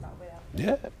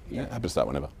Yeah, happy to start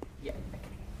whenever. Yeah.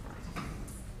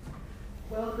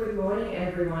 Well, good morning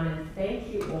everyone, and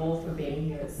thank you all for being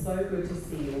here. It's so good to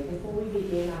see you. Before we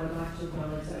begin, I would like to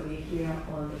acknowledge that we're here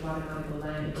on the Rubber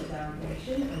land of the Darug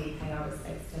Nation, and we pay our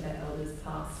respects to their elders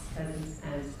past, present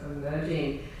and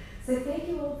emerging. So thank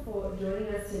you all for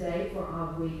joining us today for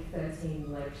our Week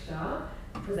 13 lecture,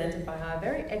 presented by our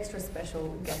very extra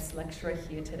special guest lecturer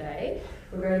here today.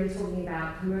 We're going to be talking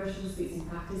about commercial disputes in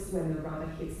practice when the rubber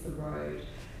hits the road.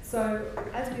 So,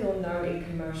 as we all know in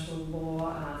commercial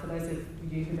law, for those of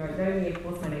you who don't know me, of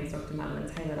course, my name is Dr. Madeline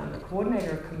Taylor, and I'm the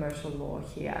coordinator of commercial law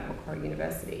here at Macquarie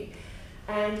University.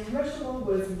 And commercial law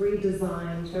was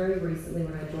redesigned very recently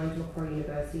when I joined Macquarie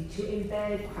University to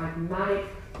embed pragmatic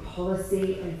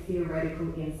policy and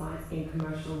theoretical insights in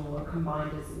commercial law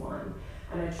combined as one.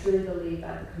 And I truly believe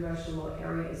that the commercial law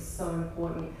area is so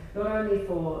important, not only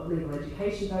for legal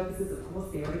education purposes, of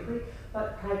course, theoretically,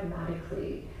 but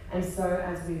pragmatically. And so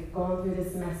as we've gone through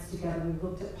this semester together, we've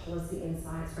looked at policy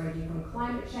insights ranging from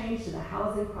climate change to the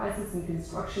housing crisis and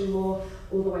construction law,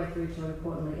 all the way through to,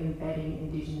 importantly, embedding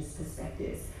Indigenous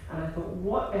perspectives. And I thought,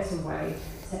 what better way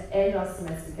to end our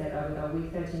semester together with our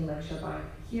Week 13 lecture by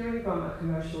hearing from a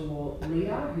commercial law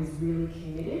leader who's really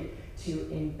committed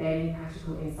to embedding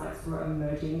practical insights for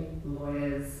emerging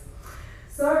lawyers.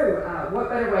 So, what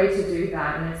better way to do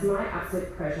that? And it's my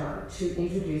absolute pleasure to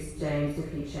introduce James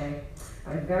Dupice,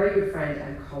 a very good friend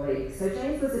and colleague. So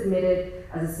James was admitted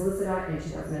as a solicitor in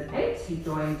 2008. He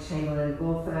joined Chamberlain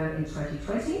Law Firm in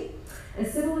 2020. And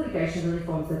civil litigation really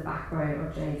forms the backbone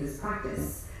of James's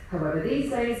practice. However, these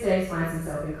days, James finds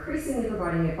himself increasingly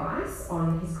providing advice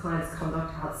on his clients'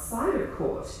 conduct outside of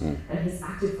court. And he's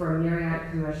acted for a myriad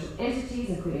of commercial entities,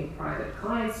 including private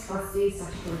clients, trustees,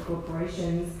 statutory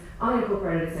corporations,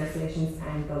 unincorporated associations,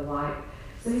 and the like.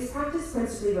 So his practice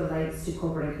principally relates to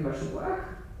corporate and commercial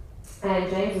work. And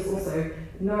James is also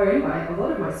known by a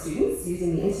lot of my students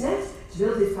using the internet to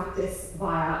build his practice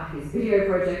via his video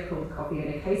project called Copy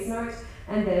and a Case Note.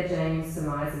 And there James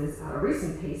surmises a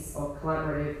recent piece of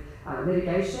collaborative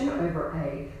litigation over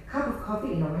a cup of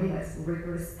coffee in a way that's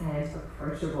rigorous and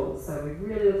approachable. So we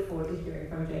really look forward to hearing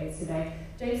from James today.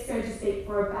 James is going to speak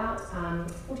for about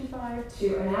 45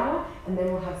 to an hour, and then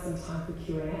we'll have some time for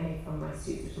Q&A from my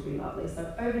students, which will be lovely.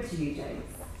 So over to you, James.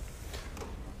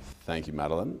 Thank you,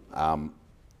 Madeline.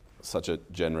 Such a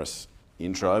generous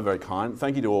intro, very kind.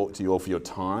 Thank you to you all for your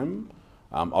time.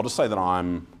 I'll just say that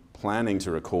I'm planning to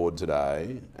record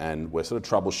today, and we're sort of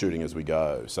troubleshooting as we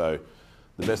go. So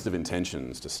the best of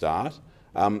intentions to start.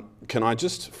 Can I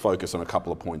just focus on a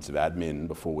couple of points of admin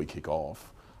before we kick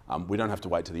off? We don't have to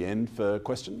wait to the end for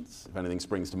questions. If anything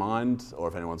springs to mind, or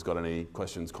if anyone's got any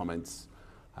questions, comments,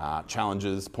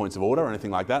 challenges, points of order, or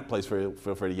anything like that, please feel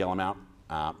free to yell them out.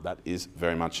 That is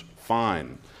very much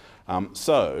fine.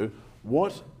 So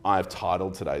what I've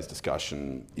titled today's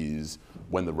discussion is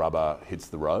When the Rubber Hits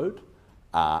the Road.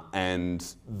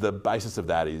 And the basis of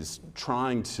that is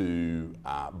trying to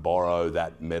borrow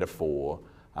that metaphor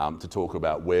to talk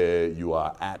about where you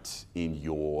are at in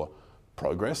your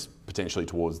progress, potentially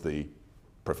towards the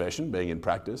profession, being in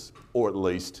practice, or at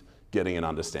least getting an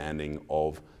understanding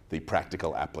of the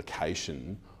practical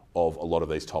application of a lot of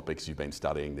these topics you've been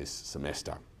studying this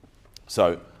semester.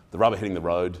 So the rubber hitting the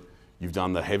road, you've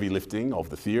done the heavy lifting of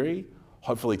the theory.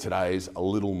 Hopefully today's a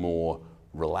little more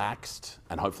relaxed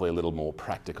and hopefully a little more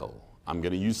practical. I'm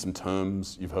going to use some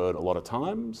terms you've heard a lot of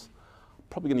times.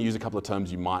 Probably going to use a couple of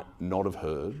terms you might not have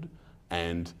heard,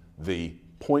 and the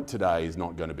point today is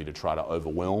not going to be to try to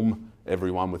overwhelm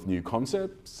everyone with new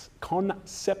concepts.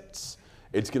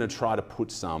 It's going to try to put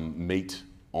some meat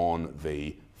on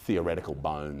the theoretical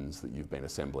bones that you've been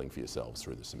assembling for yourselves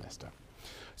through the semester.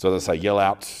 So as I say, yell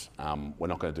out. We're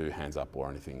not going to do hands up or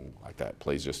anything like that.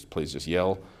 Please just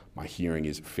yell. My hearing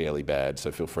is fairly bad,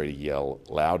 so feel free to yell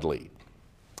loudly.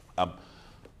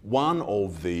 One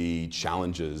of the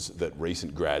challenges that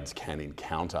recent grads can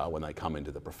encounter when they come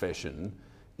into the profession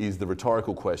is the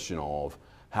rhetorical question of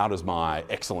how does my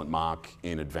excellent mark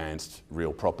in advanced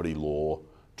real property law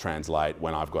translate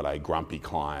when I've got a grumpy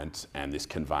client and this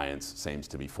conveyance seems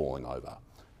to be falling over.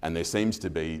 And there seems to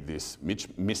be this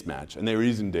mismatch, and there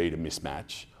is indeed a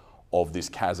mismatch of this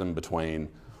chasm between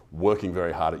working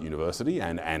very hard at university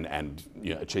and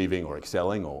you know, achieving or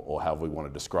excelling or however we want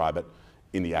to describe it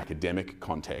in the academic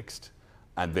context,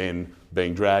 and then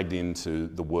being dragged into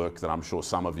the work that I'm sure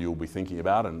some of you will be thinking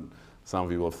about and some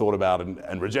of you will have thought about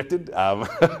and rejected.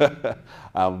 But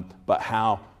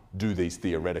how do these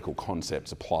theoretical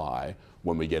concepts apply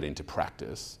when we get into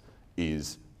practice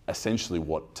is essentially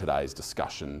what today's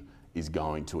discussion is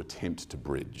going to attempt to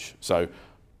bridge. So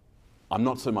I'm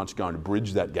not so much going to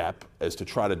bridge that gap as to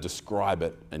try to describe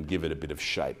it and give it a bit of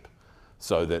shape,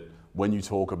 so that when you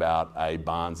talk about a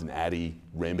Barnes and Addy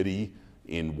remedy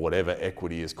in whatever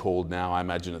equity is called now, I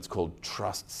imagine it's called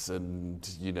trusts and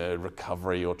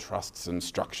recovery, or trusts and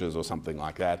structures or something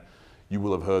like that. You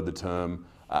will have heard the term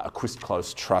a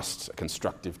quist-close trust, a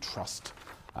constructive trust.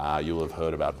 You'll have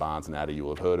heard about Barnes and Addy, you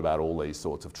will have heard about all these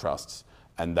sorts of trusts.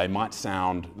 And they might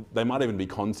even be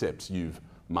concepts you've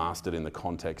mastered in the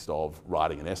context of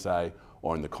writing an essay,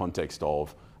 or in the context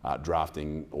of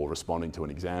drafting or responding to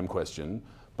an exam question.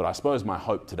 But I suppose my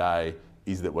hope today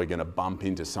is that we're going to bump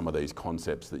into some of these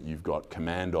concepts that you've got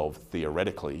command of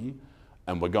theoretically,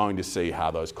 and we're going to see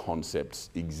how those concepts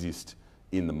exist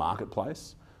in the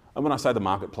marketplace. And when I say the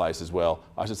marketplace as well,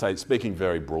 I should say, speaking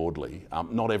very broadly,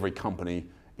 not every company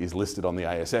is listed on the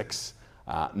ASX,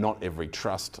 not every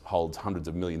trust holds hundreds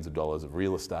of millions of dollars of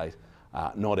real estate,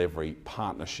 not every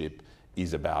partnership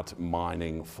is about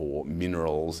mining for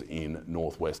minerals in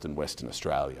northwest and Western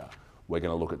Australia. We're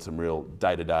going to look at some real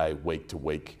day-to-day,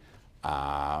 week-to-week,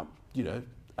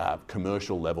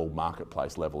 commercial level,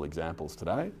 marketplace level examples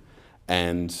today.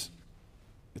 And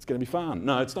it's going to be fun.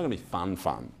 No, it's not going to be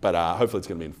fun, but hopefully it's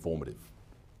going to be informative,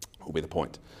 will be the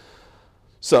point.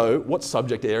 So what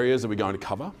subject areas are we going to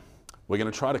cover? We're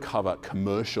going to try to cover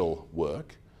commercial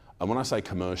work. And when I say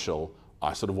commercial,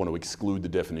 I sort of want to exclude the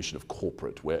definition of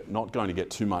corporate. We're not going to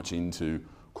get too much into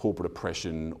corporate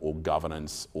oppression or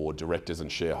governance or directors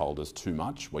and shareholders too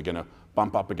much. We're going to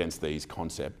bump up against these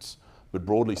concepts. But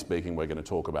broadly speaking, we're going to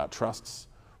talk about trusts.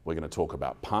 We're going to talk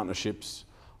about partnerships.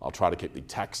 I'll try to keep the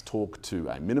tax talk to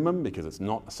a minimum because it's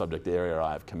not a subject area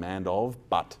I have command of,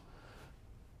 but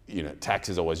tax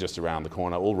is always just around the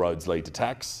corner. All roads lead to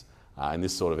tax in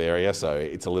this sort of area, so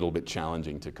it's a little bit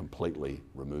challenging to completely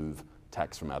remove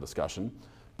tax from our discussion.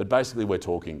 But basically we're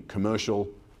talking commercial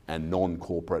and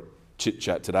non-corporate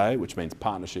chit-chat today, which means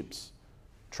partnerships,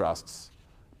 trusts,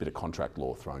 a bit of contract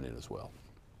law thrown in as well.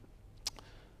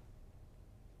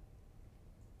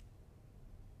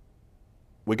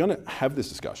 We're going to have this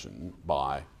discussion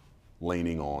by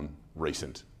leaning on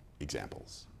recent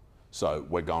examples. So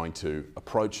we're going to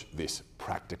approach this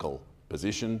practical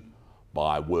position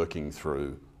by working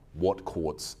through what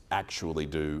courts actually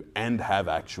do and have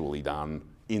actually done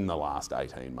in the last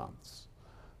 18 months.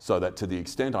 So that to the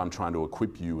extent I'm trying to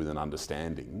equip you with an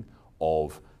understanding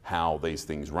of how these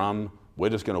things run, we're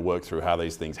just going to work through how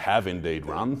these things have indeed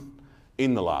run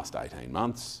in the last 18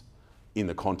 months in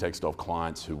the context of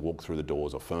clients who walk through the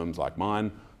doors of firms like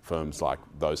mine, firms like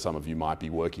those some of you might be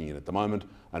working in at the moment,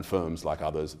 and firms like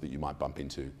others that you might bump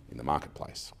into in the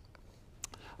marketplace.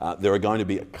 There are going to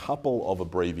be a couple of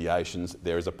abbreviations.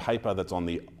 There is a paper that's on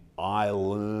the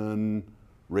iLearn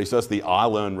resource,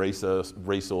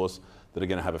 that are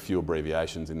going to have a few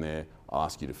abbreviations in there. I'll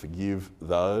ask you to forgive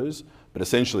those. But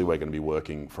essentially we're going to be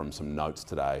working from some notes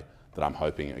today that I'm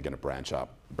hoping are going to branch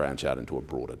out into a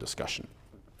broader discussion.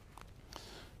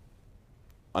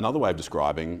 Another way of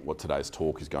describing what today's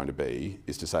talk is going to be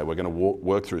is to say we're going to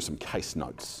work through some case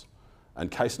notes. And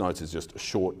case notes is just a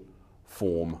short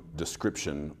form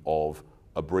description of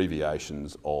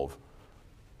abbreviations of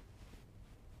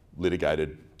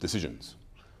litigated decisions.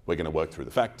 We're going to work through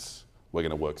the facts, we're going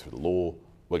to work through the law,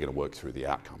 we're going to work through the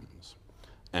outcomes.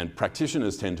 And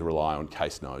practitioners tend to rely on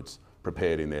case notes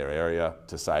prepared in their area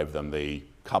to save them the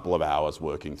couple of hours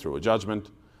working through a judgment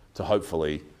to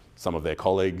hopefully some of their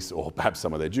colleagues or perhaps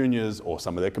some of their juniors or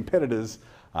some of their competitors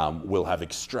will have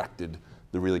extracted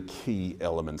the really key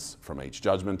elements from each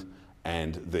judgment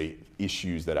and the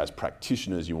issues that as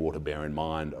practitioners you ought to bear in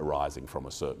mind arising from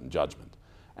a certain judgment.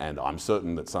 And I'm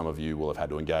certain that some of you will have had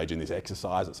to engage in this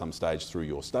exercise at some stage through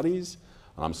your studies,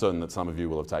 and I'm certain that some of you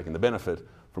will have taken the benefit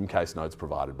from case notes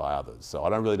provided by others. So I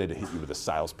don't really need to hit you with a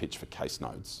sales pitch for case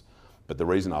notes, but the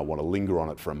reason I want to linger on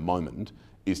it for a moment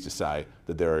is to say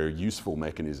that they're a useful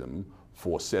mechanism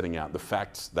for setting out the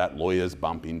facts that lawyers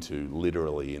bump into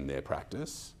literally in their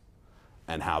practice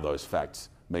and how those facts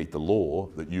meet the law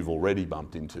that you've already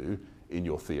bumped into in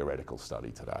your theoretical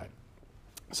study today.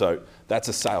 So that's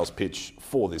a sales pitch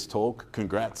for this talk.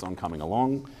 Congrats on coming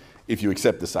along. If you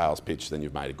accept the sales pitch, then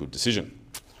you've made a good decision.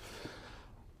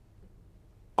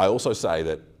 I also say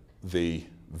that the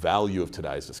value of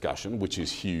today's discussion, which is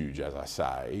huge, as I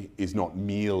say, is not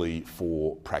merely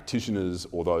for practitioners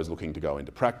or those looking to go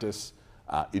into practice.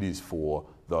 It is for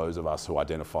those of us who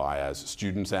identify as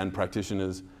students and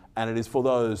practitioners, and it is for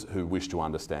those who wish to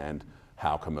understand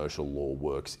how commercial law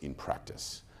works in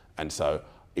practice. And so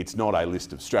it's not a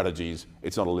list of strategies,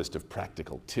 it's not a list of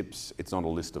practical tips, it's not a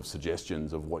list of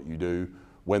suggestions of what you do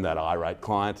when that irate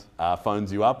client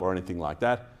phones you up or anything like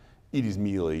that. It is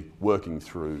merely working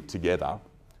through together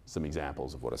some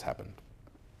examples of what has happened.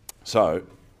 So,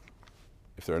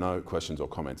 if there are no questions or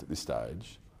comments at this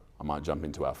stage, I might jump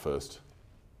into our first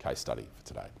case study for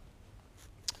today.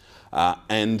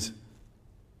 And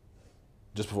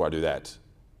just before I do that,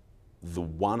 the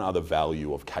one other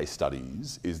value of case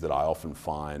studies is that I often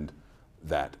find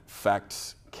that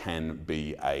facts can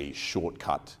be a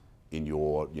shortcut in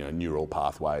your neural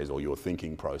pathways or your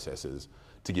thinking processes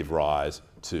to give rise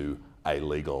to a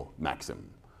legal maxim.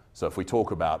 So if we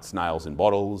talk about snails in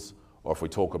bottles, or if we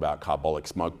talk about carbolic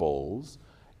smoke balls,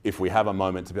 if we have a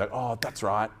moment to be like, oh, that's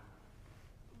right,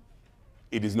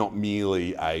 it is not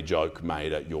merely a joke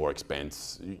made at your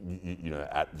expense,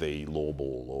 at the law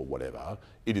ball or whatever.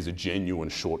 It is a genuine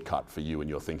shortcut for you and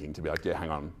your thinking to be like, yeah, hang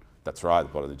on, that's right, the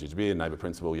bottom of the GGB, neighbour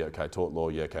principle, yeah, okay, tort law,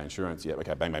 yeah, okay, insurance, yeah,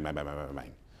 okay, bang, bang, bang, bang, bang, bang,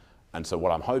 bang. And so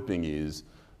what I'm hoping is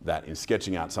that in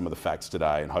sketching out some of the facts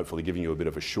today and hopefully giving you a bit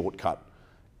of a shortcut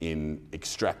in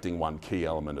extracting one key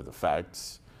element of the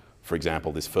facts, for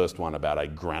example, this first one about a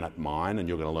granite mine, and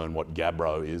you're going to learn what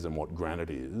gabbro is and what granite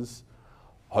is.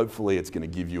 Hopefully it's going to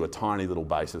give you a tiny little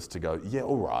basis to go, yeah,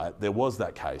 all right, there was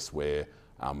that case where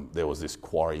there was this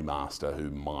quarry master who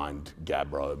mined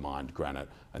gabbro, mined granite,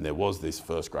 and there was this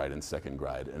first grade and second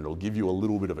grade, and it'll give you a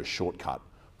little bit of a shortcut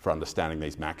for understanding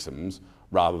these maxims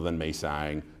rather than me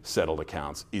saying settled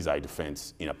accounts is a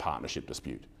defence in a partnership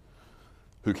dispute.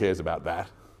 Who cares about that?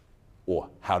 Or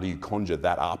how do you conjure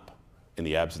that up in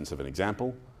the absence of an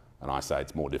example? And I say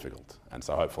it's more difficult. And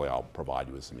so hopefully I'll provide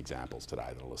you with some examples today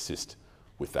that will assist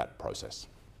with that process.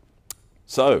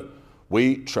 So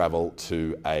we travel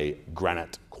to a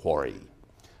granite quarry.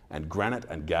 And granite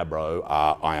and gabbro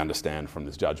are, I understand from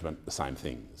this judgment, the same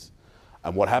things.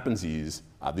 And what happens is,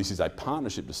 this is a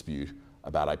partnership dispute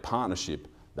about a partnership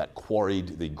that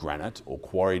quarried the granite or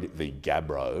quarried the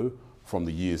gabbro from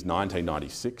the years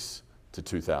 1996 to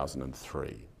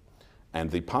 2003. And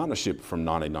the partnership from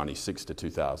 1996 to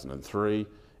 2003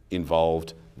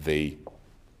 involved the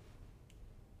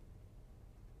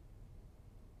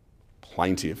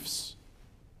plaintiffs,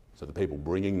 so the people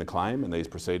bringing the claim in these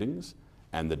proceedings,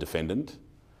 and the defendant.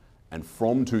 And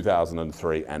from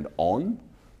 2003 and on,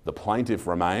 the plaintiff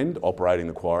remained operating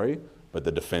the quarry, but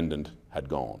the defendant had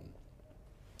gone.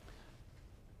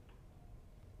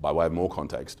 By way of more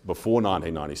context, before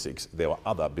 1996, there were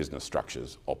other business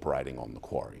structures operating on the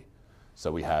quarry.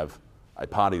 So we have a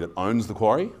party that owns the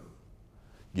quarry,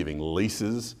 giving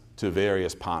leases to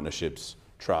various partnerships,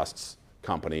 trusts,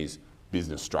 companies,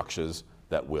 business structures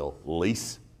that will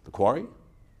lease the quarry.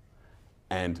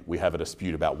 And we have a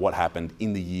dispute about what happened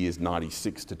in the years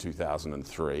 96 to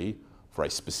 2003 for a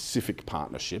specific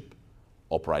partnership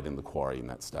operating the quarry in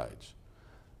that stage.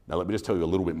 Now let me just tell you a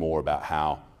little bit more about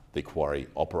how the quarry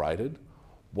operated.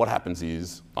 What happens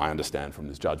is, I understand from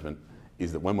this judgment,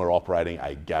 is that when we're operating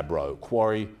a gabbro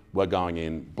quarry, we're going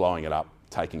in, blowing it up,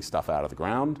 taking stuff out of the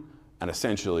ground, and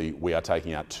essentially we are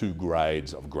taking out two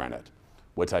grades of granite.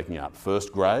 We're taking out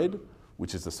first grade,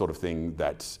 which is the sort of thing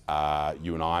that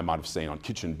you and I might have seen on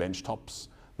kitchen bench tops,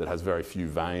 that has very few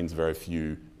veins, very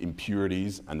few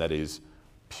impurities, and that is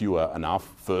pure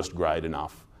enough, first grade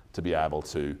enough, to be able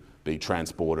to be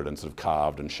transported and sort of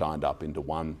carved and shined up into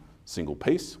one single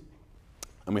piece.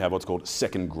 And we have what's called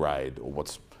second grade, or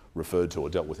what's referred to or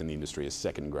dealt with in the industry as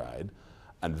second grade.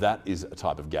 And that is a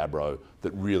type of gabbro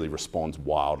that really responds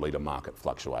wildly to market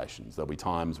fluctuations. There'll be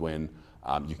times when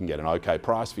you can get an okay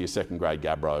price for your second grade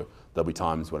gabbro. There'll be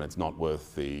times when it's not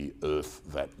worth the earth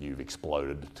that you've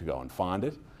exploded to go and find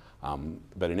it.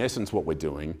 But in essence, what we're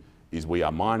doing is we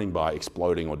are mining by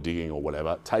exploding or digging or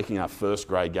whatever, taking our first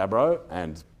grade gabbro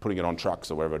and putting it on trucks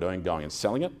or whatever we're doing, going and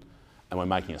selling it, and we're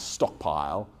making a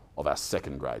stockpile of our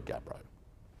second grade gabbro.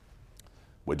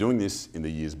 We're doing this in the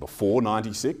years before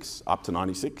 96, up to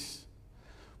 96.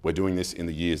 We're doing this in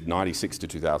the years 96 to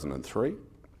 2003.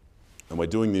 And we're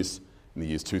doing this in the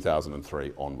years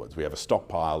 2003 onwards. We have a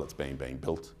stockpile that's been being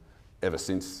built ever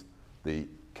since the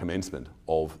commencement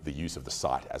of the use of the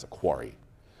site as a quarry.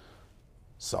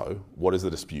 So, what is the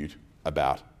dispute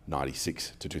about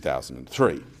 96 to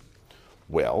 2003?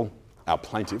 Well, our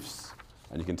plaintiffs,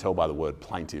 and you can tell by the word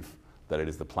plaintiff that it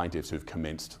is the plaintiffs who've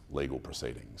commenced legal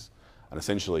proceedings. And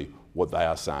essentially what they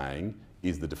are saying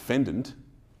is the defendant,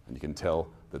 and you can tell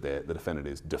that the defendant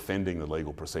is defending the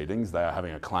legal proceedings, they are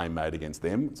having a claim made against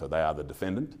them, so they are the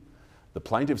defendant. The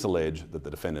plaintiffs allege that the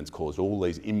defendants caused all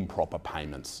these improper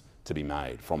payments to be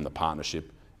made from the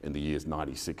partnership in the years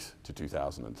 96 to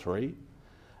 2003.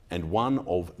 And one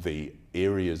of the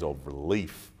areas of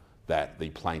relief that the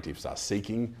plaintiffs are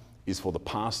seeking is for the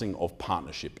passing of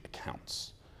partnership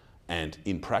accounts. And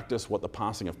in practice, what the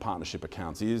passing of partnership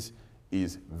accounts is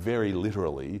is very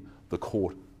literally the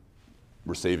court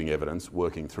receiving evidence,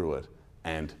 working through it,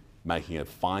 and making a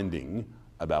finding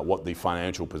about what the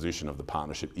financial position of the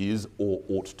partnership is or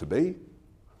ought to be,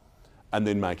 and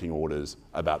then making orders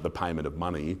about the payment of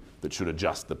money that should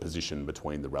adjust the position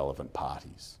between the relevant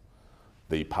parties,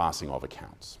 the passing of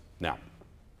accounts. Now,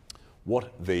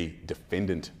 what the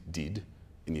defendant did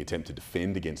in the attempt to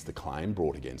defend against the claim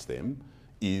brought against them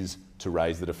is to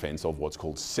raise the defence of what's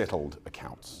called settled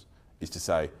accounts, is to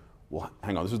say, well,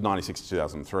 hang on, this was 96 to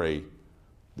 2003,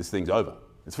 this thing's over,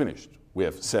 it's finished, we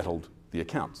have settled the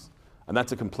accounts. And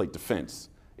that's a complete defence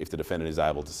if the defendant is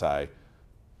able to say,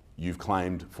 you've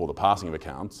claimed for the passing of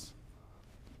accounts,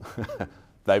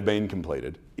 they've been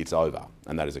completed, it's over,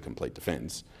 and that is a complete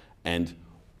defence. And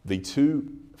the two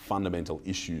fundamental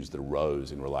issues that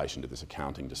arose in relation to this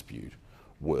accounting dispute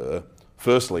were,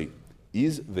 firstly,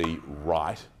 is the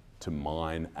right to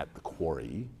mine at the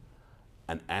quarry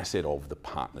an asset of the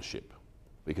partnership?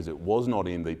 Because it was not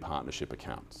in the partnership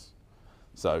accounts.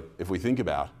 So if we think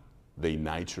about the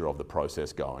nature of the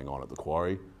process going on at the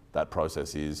quarry, that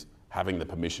process is having the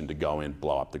permission to go in,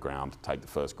 blow up the ground, take the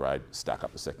first grade, stack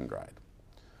up the second grade.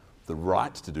 The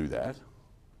right to do that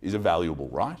is a valuable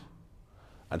right.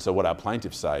 And so what our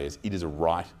plaintiffs say is it is a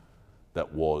right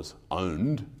that was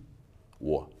owned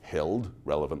or held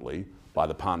relevantly by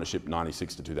the partnership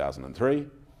 96 to 2003,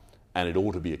 and it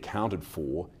ought to be accounted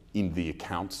for in the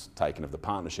accounts taken of the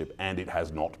partnership, and it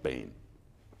has not been.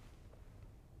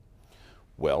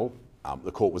 Well,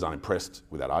 the court was unimpressed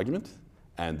with that argument,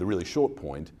 and the really short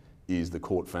point is the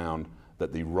court found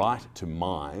that the right to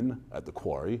mine at the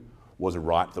quarry was a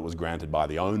right that was granted by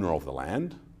the owner of the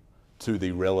land to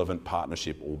the relevant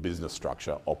partnership or business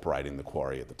structure operating the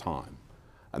quarry at the time.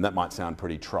 And that might sound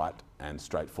pretty trite and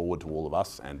straightforward to all of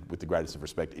us, and with the greatest of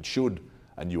respect, it should,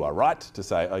 and you are right to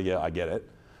say, oh yeah, I get it.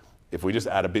 If we just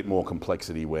add a bit more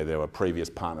complexity where there were previous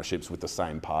partnerships with the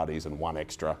same parties and one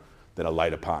extra, then a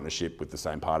later partnership with the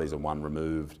same parties and one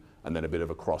removed, and then a bit of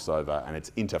a crossover, and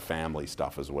it's inter-family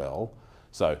stuff as well.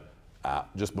 So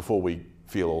just before we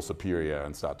feel all superior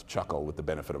and start to chuckle with the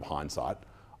benefit of hindsight,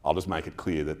 I'll just make it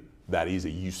clear that that is a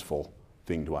useful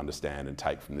thing to understand and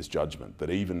take from this judgment, that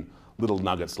even little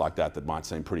nuggets like that that might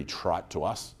seem pretty trite to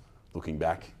us, looking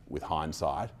back with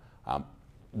hindsight,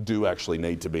 do actually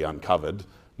need to be uncovered,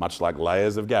 much like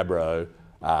layers of Gabbro,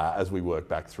 as we work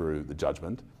back through the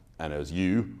judgment, and as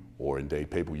you, or indeed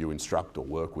people you instruct or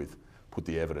work with, put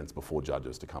the evidence before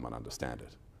judges to come and understand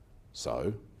it.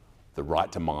 So, the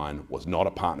right to mine was not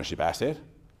a partnership asset,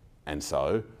 and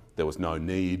so there was no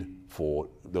need for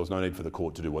the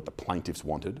court to do what the plaintiffs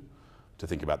wanted, to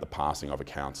think about the passing of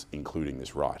accounts, including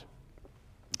this right.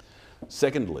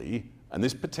 Secondly, and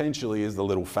this potentially is the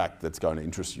little fact that's going to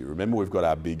interest you, remember we've got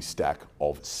our big stack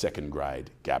of second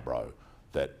grade Gabbro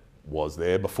that was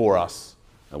there before us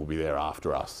and will be there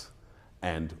after us.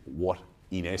 And what,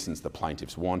 in essence, the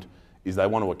plaintiffs want is they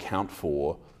want to account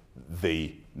for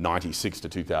the 96 to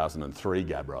 2003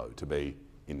 Gabbro to be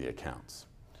in the accounts.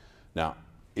 Now,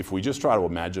 if we just try to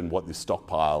imagine what this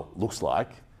stockpile looks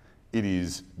like, it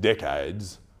is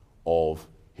decades of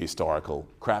historical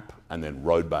crap, and then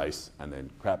road base, and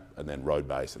then crap, and then road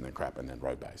base, and then crap, and then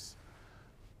road base,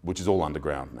 which is all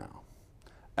underground now.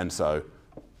 And so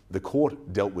the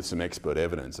court dealt with some expert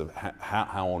evidence of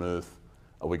how on earth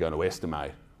are we going to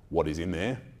estimate what is in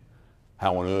there?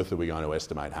 How on earth are we going to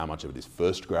estimate how much of it is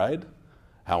first grade?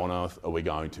 How on earth are we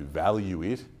going to value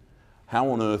it? How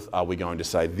on earth are we going to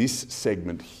say this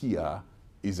segment here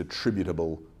is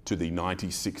attributable to the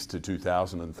 96 to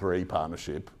 2003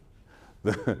 partnership?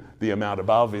 The amount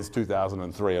above is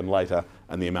 2003 and later,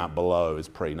 and the amount below is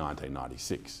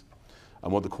pre-1996.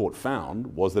 And what the court found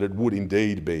was that it would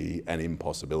indeed be an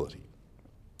impossibility.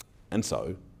 And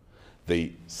so,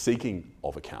 the seeking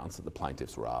of accounts that the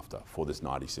plaintiffs were after for this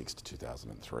 96 to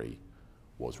 2003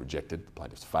 was rejected. The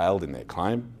plaintiffs failed in their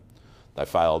claim. They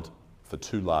failed for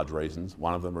two large reasons.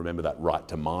 One of them, remember, that right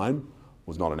to mine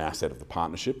was not an asset of the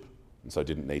partnership, and so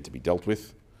didn't need to be dealt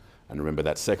with. And remember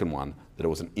that second one, that it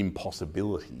was an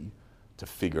impossibility to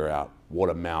figure out what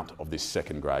amount of this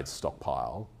second grade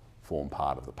stockpile formed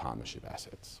part of the partnership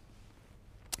assets.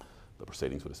 The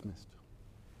proceedings were dismissed.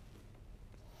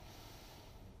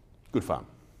 Good fun.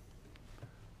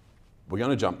 We're going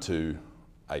to jump to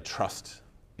a trust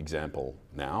example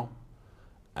now.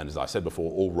 And as I said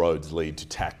before, all roads lead to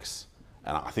tax.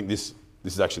 And I think this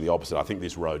is actually the opposite. I think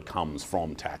this road comes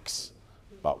from tax,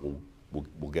 but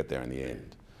we'll get there in the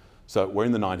end. So we're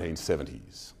in the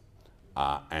 1970s,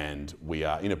 and we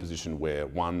are in a position where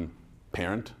one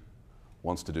parent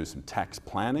wants to do some tax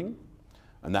planning,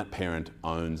 and that parent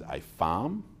owns a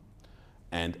farm,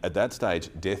 And at that stage,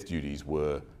 death duties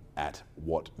were at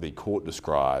what the court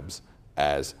describes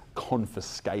as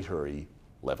confiscatory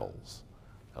levels.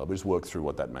 I'll just work through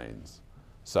what that means.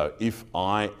 So if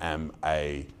I am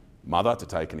a mother, to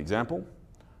take an example,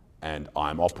 and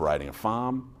I'm operating a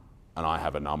farm and I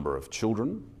have a number of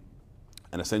children,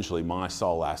 and essentially my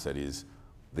sole asset is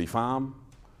the farm,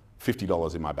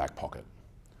 $50 in my back pocket.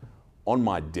 On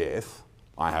my death,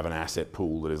 I have an asset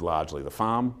pool that is largely the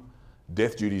farm.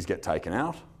 Death duties get taken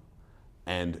out,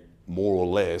 and more or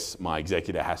less my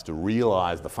executor has to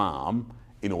realise the farm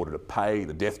in order to pay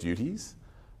the death duties,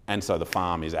 and so the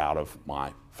farm is out of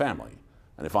my family.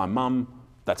 And if I'm mum,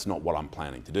 that's not what I'm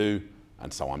planning to do,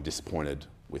 and so I'm disappointed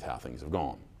with how things have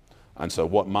gone. And so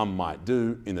what mum might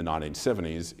do in the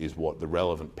 1970s is what the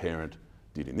relevant parent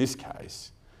did in this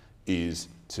case, is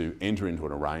to enter into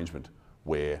an arrangement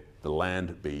where the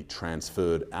land be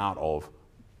transferred out of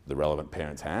the relevant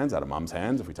parent's hands, out of mum's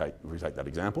hands, if we take that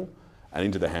example, and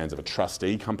into the hands of a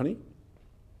trustee company,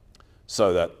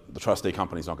 so that the trustee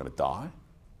company is not going to die,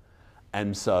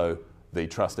 and so the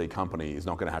trustee company is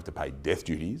not going to have to pay death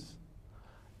duties,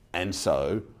 and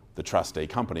so the trustee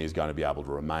company is going to be able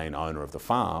to remain owner of the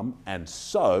farm, and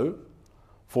so,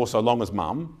 for so long as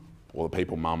mum, or the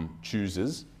people mum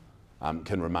chooses,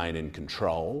 can remain in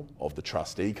control of the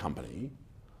trustee company,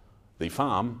 the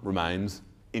farm remains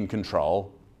in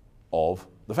control of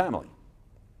the family.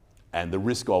 And the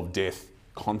risk of death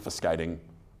confiscating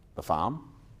the farm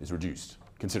is reduced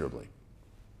considerably.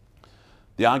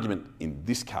 The argument in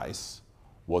this case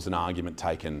was an argument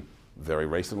taken very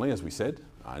recently, as we said,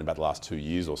 in about the last 2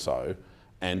 years or so.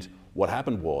 And what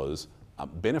happened was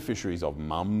beneficiaries of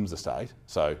mum's estate,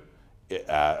 so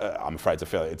I'm afraid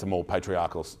it's a more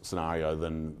patriarchal scenario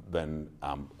than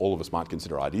all of us might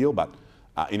consider ideal, but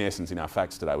in essence, in our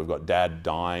facts today, we've got dad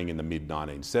dying in the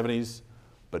mid-1970s,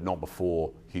 but not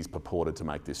before he's purported to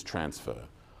make this transfer.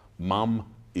 Mum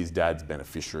is dad's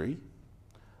beneficiary,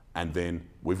 and then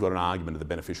we've got an argument of the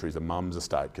beneficiaries of mum's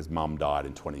estate because mum died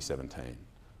in 2017.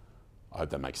 I hope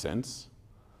that makes sense.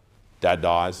 Dad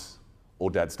dies, all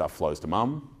dad's stuff flows to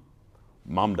mum.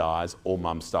 Mum dies, all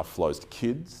mum's stuff flows to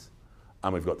kids.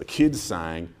 And we've got the kids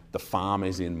saying the farm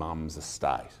is in mum's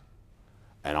estate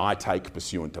and I take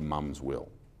pursuant to mum's will.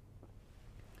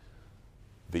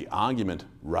 The argument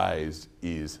raised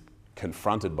is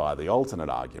confronted by the alternate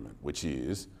argument, which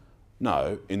is,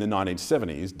 no, in the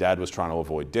 1970s, dad was trying to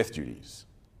avoid death duties.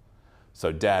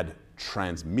 So dad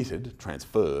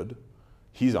transferred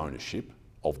his ownership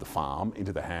of the farm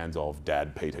into the hands of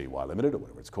Dad Pty Limited, or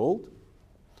whatever it's called.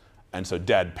 And so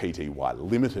Dad Pty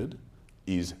Limited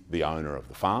is the owner of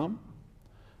the farm.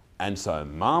 And so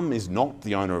mum is not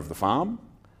the owner of the farm.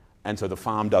 And so the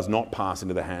farm does not pass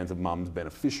into the hands of mum's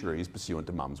beneficiaries pursuant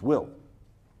to mum's will.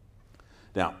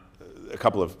 Now, a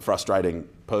couple of frustrating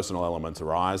personal elements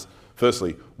arise.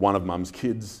 Firstly, one of mum's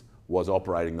kids was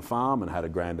operating the farm and had a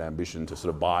grand ambition to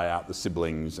sort of buy out the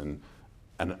siblings and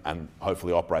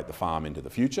hopefully operate the farm into the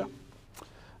future.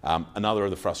 Another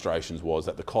of the frustrations was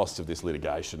that the costs of this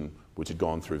litigation, which had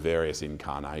gone through various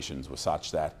incarnations, were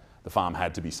such that the farm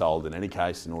had to be sold in any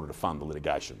case in order to fund the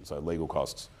litigation. So legal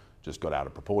costs just got out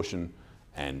of proportion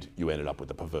and you ended up with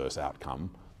the perverse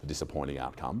outcome, the disappointing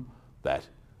outcome, that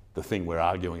the thing we're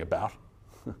arguing about,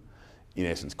 in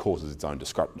essence, causes its own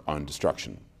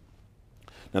destruction.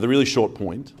 Now, the really short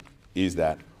point is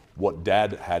that what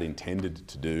Dad had intended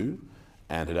to do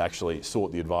and had actually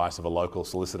sought the advice of a local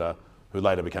solicitor who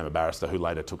later became a barrister, who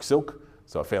later took silk,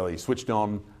 so a fairly switched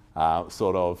on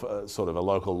sort of a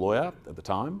local lawyer at the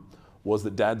time, was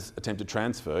that Dad's attempted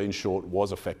transfer, in short,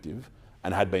 was effective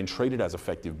and had been treated as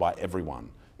effective by everyone,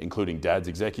 including Dad's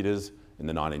executors in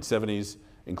the 1970s,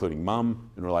 including mum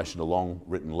in relation to long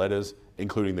written letters,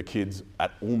 including the kids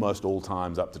at almost all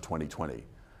times up to 2020.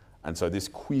 And so this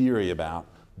query about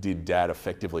did Dad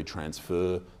effectively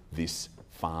transfer this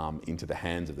farm into the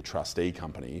hands of the trustee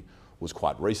company was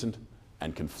quite recent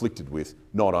and conflicted with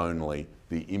not only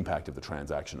the impact of the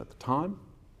transaction at the time,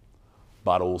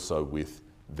 but also with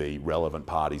the relevant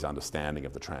parties' understanding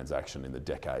of the transaction in the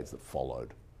decades that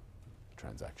followed the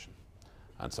transaction.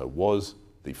 And so was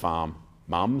the farm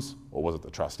mum's or was it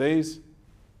the trustees?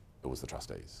 It was the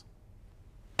trustees.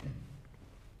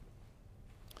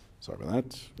 Sorry about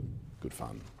that. Good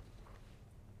fun.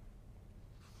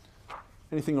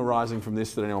 Anything arising from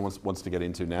this that anyone wants to get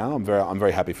into now? I'm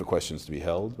very happy for questions to be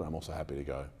held, but I'm also happy to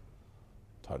go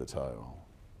toe to toe.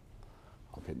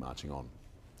 I'll keep marching on.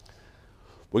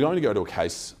 We're going to go to a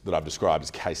case that I've described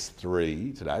as case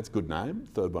 3 today. It's a good name.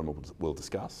 Third one we'll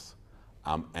discuss.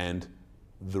 And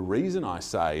the reason I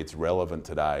say it's relevant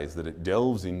today is that it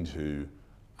delves into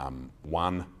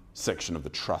one, section of the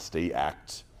Trustee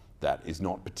Act that is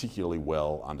not particularly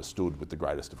well understood with the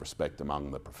greatest of respect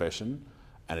among the profession,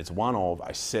 and it's one of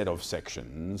a set of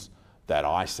sections that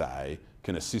I say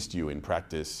can assist you in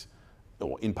practice,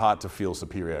 or in part to feel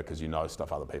superior because you know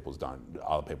stuff other people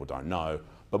don't know,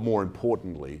 but more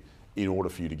importantly, in order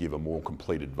for you to give a more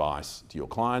complete advice to your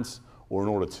clients, or in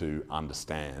order to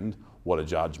understand what a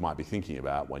judge might be thinking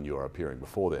about when you're appearing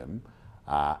before them,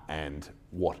 and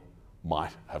what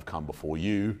might have come before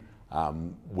you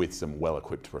with some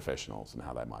well-equipped professionals and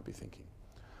how they might be thinking.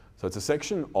 So it's a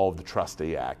section of the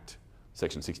Trustee Act,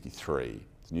 Section 63.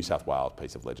 It's a New South Wales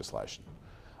piece of legislation.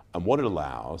 And what it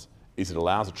allows is it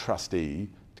allows a trustee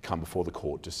to come before the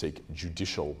court to seek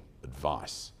judicial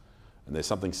advice. And there's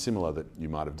something similar that you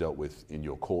might have dealt with in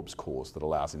your corpus course that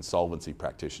allows insolvency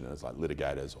practitioners like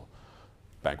litigators or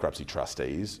bankruptcy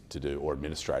trustees to do, or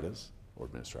administrators,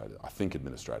 I think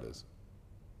administrators,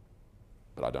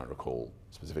 but I don't recall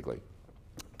specifically,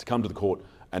 to come to the court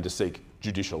and to seek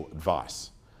judicial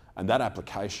advice. And that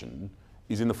application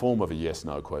is in the form of a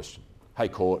yes/no question. Hey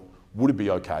court, would it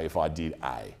be okay if I did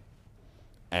A?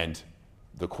 And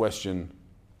the question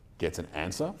gets an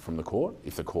answer from the court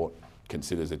if the court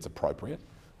considers it's appropriate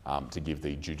to give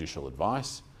the judicial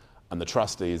advice, and the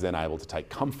trustee is then able to take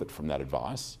comfort from that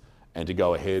advice and to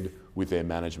go ahead with their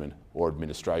management or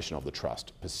administration of the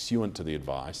trust pursuant to the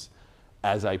advice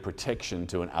as a protection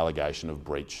to an allegation of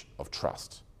breach of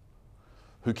trust.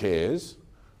 Who cares?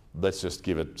 Let's just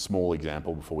give a small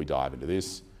example before we dive into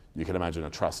this. You can imagine a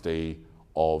trustee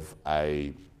of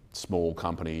a small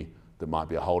company that might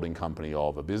be a holding company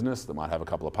of a business that might have a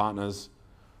couple of partners.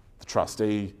 The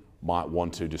trustee might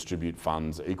want to distribute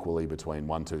funds equally between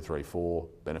 1, 2, 3, 4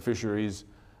 beneficiaries,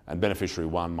 and beneficiary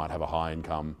 1 might have a high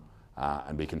income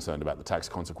and be concerned about the tax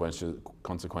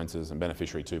consequences, and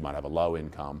beneficiary 2 might have a low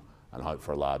income and hope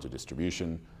for a larger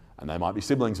distribution, and they might be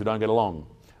siblings who don't get along,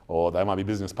 or they might be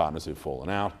business partners who've fallen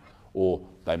out, or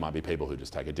they might be people who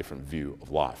just take a different view of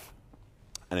life.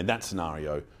 And in that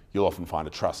scenario, you'll often find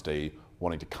a trustee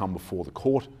wanting to come before the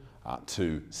court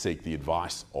to seek the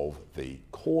advice of the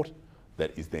court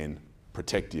that is then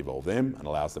protective of them and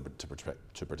allows them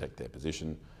to protect their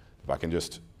position. If I can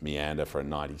just meander for a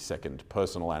 90-second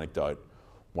personal anecdote,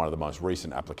 one of the most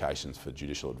recent applications for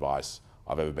judicial advice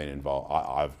I've ever been involved,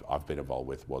 I've been involved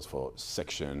with was for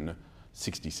Section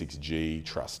 66G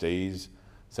trustees.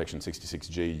 Section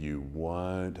 66G you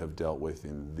won't have dealt with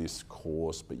in this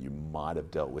course, but you might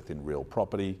have dealt with in real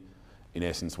property. In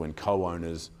essence, when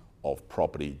co-owners of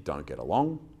property don't get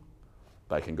along,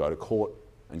 they can go to court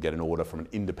and get an order from an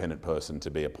independent person to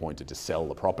be appointed to sell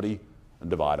the property and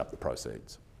divide up the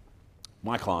proceeds.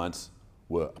 My clients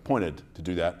were appointed to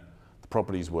do that. The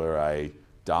properties were a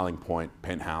Darling Point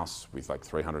penthouse with like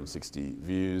 360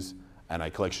 views and a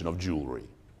collection of jewellery.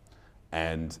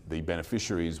 And the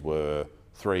beneficiaries were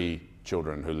 3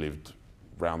 children who lived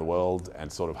around the world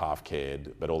and sort of half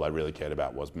cared, but all they really cared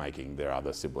about was making their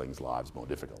other siblings' lives more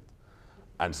difficult.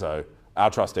 And so our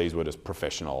trustees were just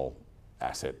professional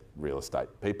asset real estate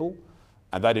people,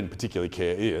 and they didn't particularly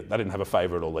care. They didn't have a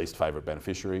favourite or least favourite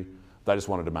beneficiary. They just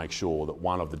wanted to make sure that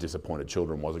one of the disappointed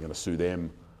children wasn't going to sue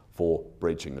them for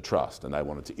breaching the trust, and they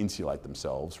wanted to insulate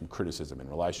themselves from criticism in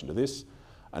relation to this.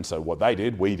 And so what they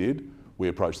did, we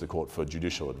approached the court for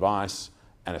judicial advice,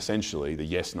 and essentially the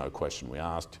yes/no question we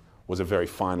asked was a very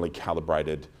finely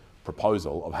calibrated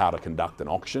proposal of how to conduct an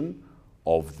auction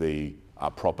of the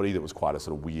property that was quite a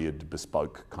sort of weird,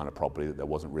 bespoke kind of property that there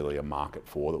wasn't really a market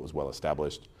for, that was well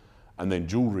established. And then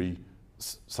jewellery,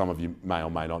 some of you may or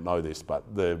may not know this,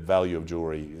 but the value of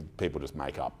jewellery, people just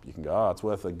make up. You can go, oh, it's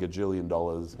worth $1 gajillion,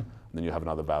 and then you have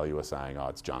another valuer saying, oh,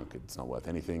 it's junk, it's not worth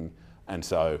anything. And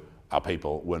so our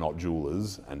people were not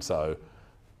jewellers, and so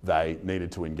they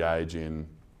needed to engage in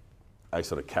a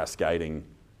sort of cascading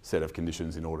set of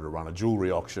conditions in order to run a jewellery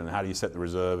auction. How do you set the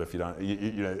reserve if you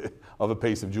don't, of a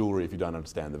piece of jewellery if you don't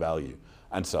understand the value?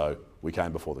 And so we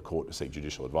came before the court to seek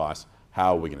judicial advice.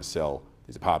 How are we going to sell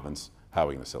these apartments? How are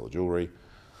we going to sell the jewellery?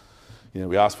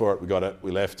 We asked for it, we got it,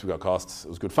 we left, we got costs, it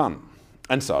was good fun.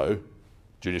 And so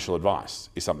judicial advice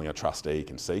is something a trustee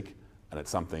can seek, and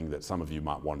it's something that some of you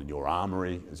might want in your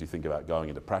armoury as you think about going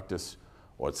into practice,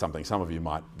 or it's something some of you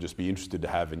might just be interested to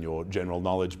have in your general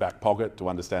knowledge back pocket to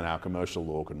understand how commercial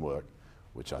law can work,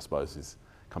 which I suppose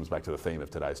comes back to the theme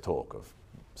of today's talk of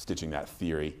stitching that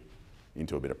theory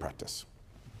into a bit of practice.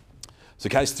 So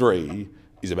case 3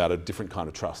 is about a different kind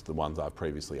of trust than ones I've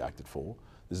previously acted for.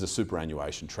 This is a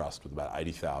superannuation trust with about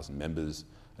 80,000 members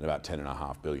and about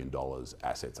 $10.5 billion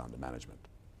assets under management.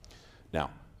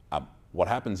 Now, what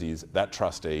happens is that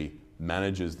trustee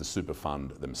manages the super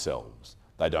fund themselves.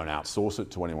 They don't outsource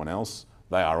it to anyone else.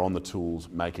 They are on the tools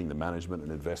making the management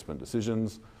and investment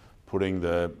decisions, putting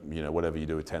the, whatever you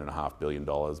do with $10.5 billion,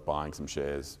 buying some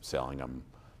shares, selling them,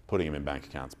 putting them in bank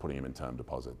accounts, putting them in term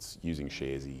deposits, using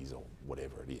Sharesies or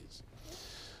whatever it is.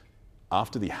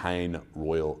 After the Hayne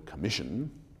Royal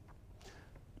Commission,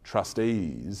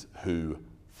 trustees who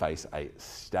face a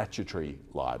statutory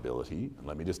liability, and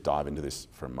let me just dive into this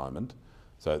for a moment.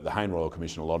 So the Hayne Royal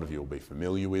Commission, a lot of you will be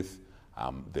familiar with.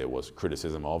 There was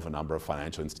criticism of a number of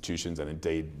financial institutions, and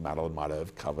indeed Madeline might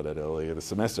have covered it earlier this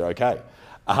semester, okay.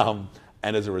 And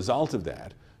as a result of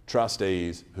that,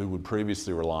 trustees who would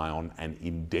previously rely on an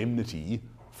indemnity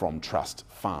from trust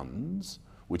funds,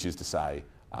 which is to say,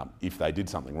 if they did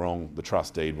something wrong, the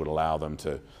trust deed would allow them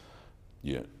to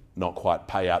not quite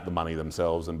pay out the money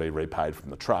themselves and be repaid from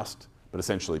the trust, but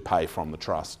essentially pay from the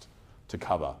trust to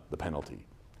cover the penalty.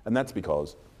 And that's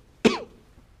because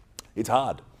it's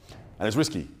hard and it's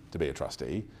risky to be a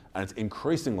trustee, and it's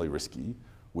increasingly risky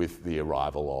with the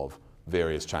arrival of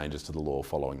various changes to the law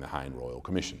following the Hayne Royal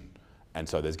Commission. And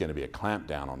so there's going to be a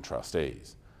clampdown on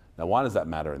trustees. Now, why does that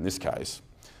matter in this case?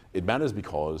 It matters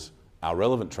because our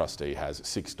relevant trustee has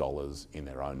 $6 in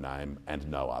their own name and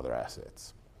no other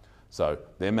assets. So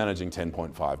they're managing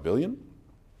 $10.5 billion.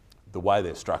 The way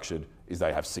they're structured is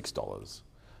they have $6.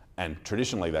 And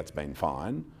traditionally that's been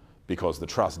fine because the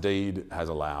trust deed has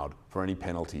allowed for any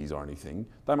penalties or anything.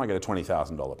 They might get a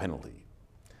 $20,000 penalty,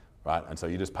 right? And so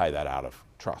you just pay that out of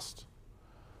trust.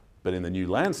 But in the new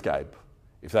landscape,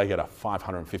 if they get a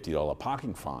 $550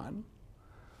 parking fine,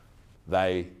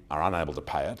 they are unable to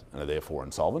pay it and are therefore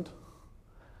insolvent.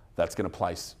 That's going to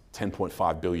place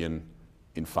 $10.5 billion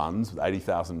in funds with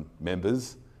 80,000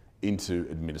 members into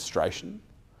administration.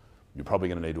 You're probably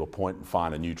going to need to appoint and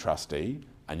find a new trustee,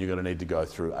 and you're going to need to go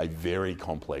through a very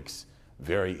complex,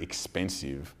 very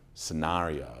expensive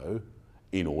scenario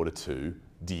in order to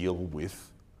deal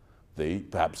with the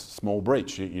perhaps small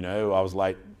breach. I was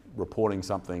late reporting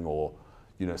something, or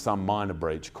some minor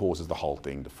breach causes the whole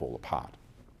thing to fall apart.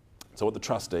 So what the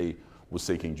trustee was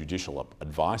seeking judicial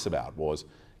advice about was,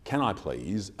 can I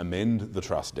please amend the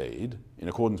trust deed in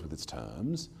accordance with its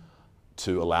terms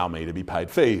to allow me to be paid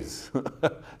fees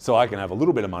so I can have a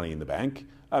little bit of money in the bank.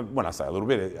 When I say a little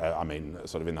bit, I mean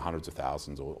sort of in the hundreds of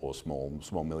thousands or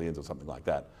small millions or something like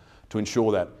that, to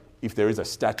ensure that if there is a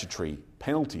statutory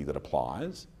penalty that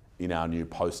applies in our new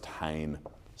post-Hayne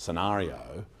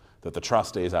scenario, that the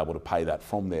trustee is able to pay that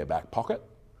from their back pocket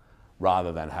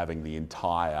rather than having the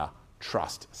entire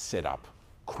trust setup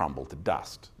crumble to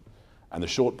dust. And the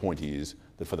short point is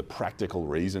that for the practical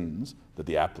reasons that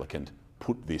the applicant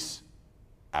put this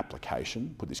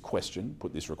application, put this question,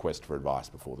 put this request for advice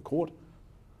before the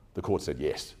court said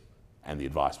yes, and the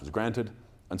advice was granted,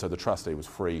 and so the trustee was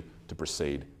free to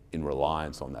proceed in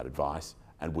reliance on that advice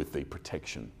and with the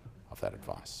protection of that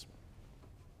advice.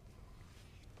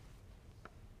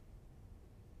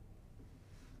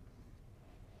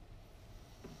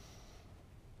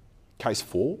 Case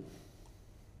 4.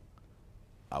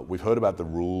 We've heard about the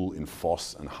rule in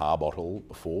Foss and Harbottle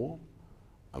before,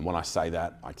 and when I say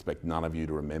that, I expect none of you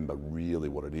to remember really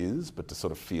what it is, but to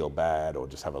sort of feel bad or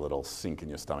just have a little sink in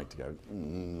your stomach to go,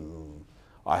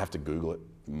 I have to Google it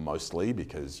mostly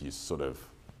because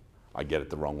I get it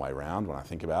the wrong way around when I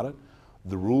think about it.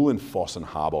 The rule in Foss and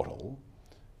Harbottle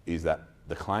is that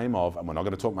the claim of, and we're not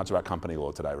going to talk much about company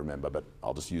law today, remember, but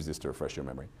I'll just use this to refresh your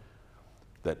memory,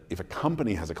 that if a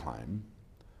company has a claim,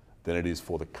 then it is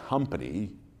for the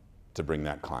company to bring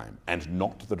that claim and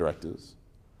not the directors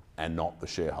and not the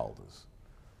shareholders.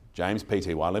 James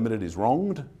Pty Limited is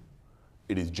wronged.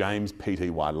 It is James Pty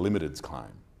Limited's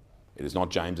claim. It is not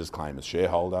James's claim as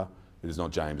shareholder. It is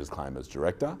not James's claim as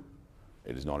director.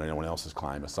 It is not anyone else's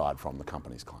claim aside from the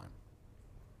company's claim.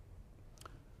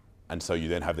 And so you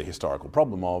then have the historical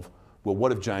problem of, well,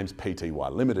 what if James Pty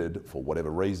Limited, for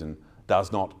whatever reason,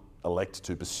 does not elect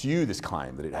to pursue this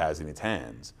claim that it has in its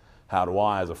hands? How do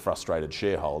I, as a frustrated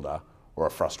shareholder or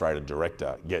a frustrated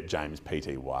director, get James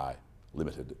Pty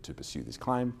Limited to pursue this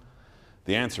claim?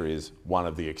 The answer is one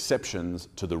of the exceptions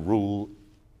to the rule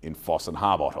in Foss and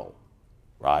Harbottle,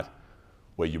 right?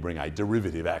 Where you bring a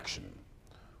derivative action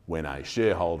when a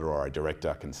shareholder or a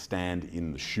director can stand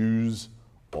in the shoes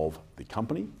of the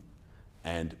company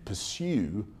and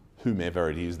pursue whomever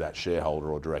it is that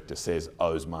shareholder or director says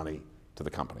owes money to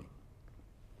the company.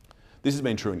 This has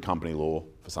been true in company law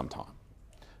for some time,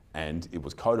 and it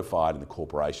was codified in the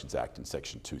Corporations Act in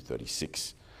Section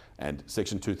 236. And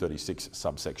Section 236,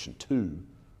 subsection 2,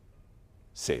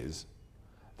 says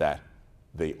that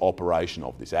the operation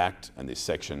of this Act and this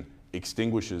section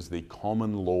extinguishes the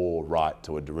common law right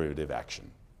to a derivative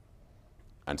action.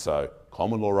 And so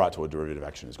common law right to a derivative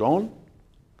action is gone.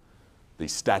 the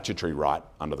statutory right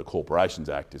under the Corporations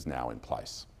Act is now in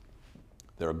place.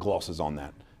 There are glosses on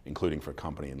that, including for a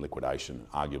company in liquidation,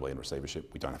 arguably in receivership.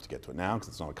 We don't have to get to it now because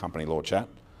it's not a company law chat.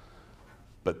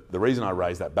 But the reason I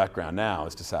raise that background now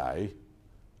is to say,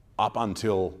 up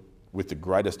until, with the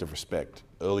greatest of respect,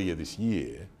 earlier this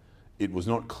year, it was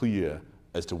not clear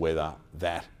as to whether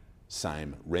that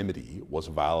same remedy was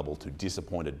available to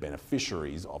disappointed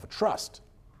beneficiaries of a trust.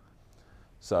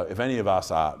 So if any of us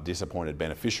are disappointed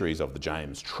beneficiaries of the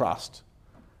James Trust,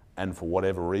 and for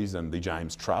whatever reason the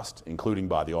James Trust, including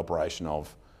by the operation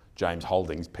of James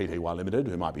Holdings Pty Limited,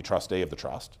 who might be trustee of the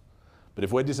trust, but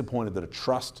if we're disappointed that a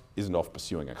trust isn't off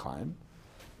pursuing a claim,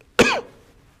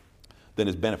 then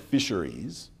as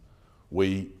beneficiaries,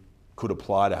 we could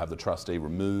apply to have the trustee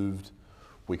removed,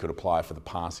 we could apply for the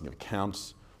passing of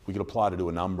accounts, we could apply to do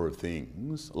a number of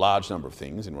things, a large number of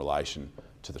things in relation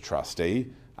to the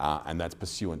trustee, and that's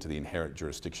pursuant to the inherent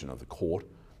jurisdiction of the court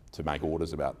to make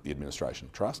orders about the administration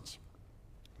of trusts.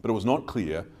 But it was not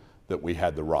clear that we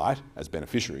had the right, as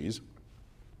beneficiaries,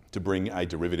 to bring a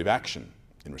derivative action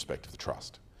in respect of the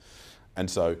trust. And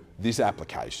so this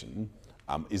application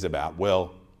is about,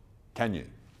 well, can you?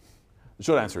 The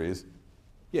short answer is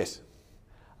yes.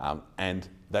 And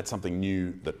that's something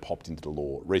new that popped into the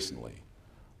law recently.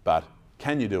 But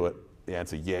can you do it? The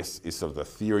answer yes is sort of the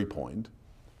theory point.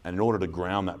 And in order to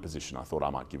ground that position, I thought I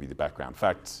might give you the background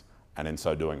facts and in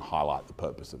so doing highlight the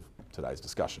purpose of today's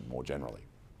discussion more generally.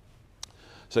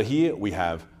 So here we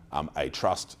have a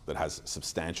trust that has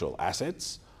substantial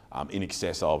assets in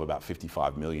excess of about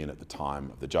 55 million at the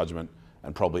time of the judgment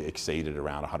and probably exceeded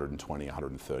around 120,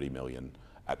 130 million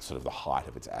at sort of the height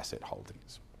of its asset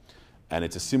holdings. And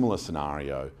it's a similar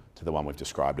scenario to the one we've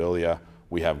described earlier.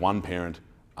 We have one parent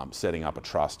setting up a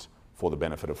trust for the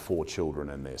benefit of 4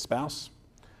 children and their spouse.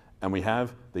 And we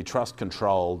have the trust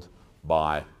controlled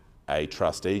by a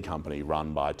trustee company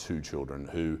run by 2 children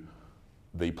who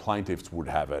the plaintiffs would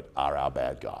have it are our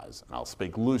bad guys. And I'll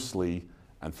speak loosely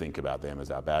and think about them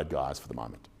as our bad guys for the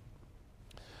moment.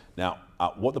 Now,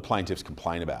 what the plaintiffs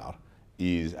complain about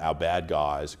is our bad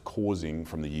guys causing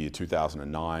from the year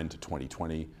 2009 to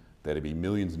 2020 there to be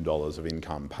millions of dollars of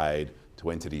income paid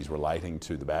to entities relating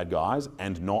to the bad guys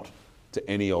and not to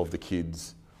any of the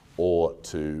kids or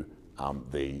to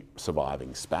the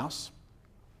surviving spouse.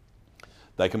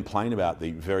 They complain about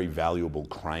the very valuable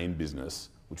crane business,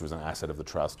 which was an asset of the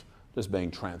trust, just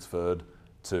being transferred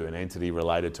to an entity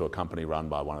related to a company run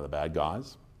by one of the bad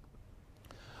guys.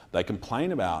 They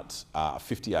complain about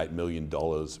 $58 million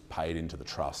paid into the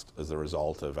trust as a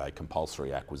result of a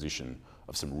compulsory acquisition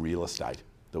of some real estate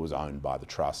that was owned by the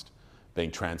trust, being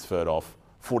transferred off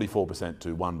 44%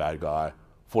 to one bad guy,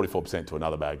 44% to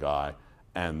another bad guy,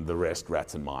 and the rest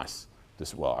rats and mice.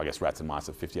 Well, I guess rats and mice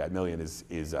of 58 million is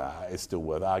still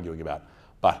worth arguing about,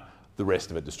 but the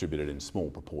rest of it distributed in small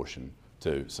proportion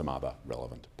to some other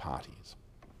relevant parties.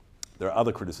 There are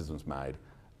other criticisms made,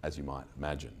 as you might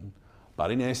imagine,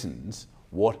 but in essence,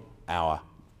 what our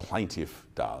plaintiff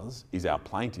does is our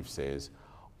plaintiff says,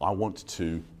 I want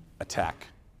to attack,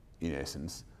 in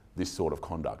essence, this sort of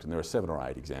conduct. And there are 7 or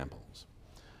 8 examples.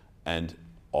 And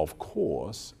of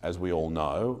course, as we all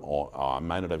know, or I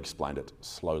may not have explained it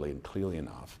slowly and clearly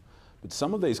enough, but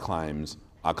some of these claims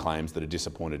are claims that a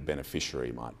disappointed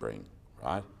beneficiary might bring,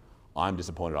 right? I'm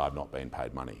disappointed I've not been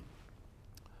paid money.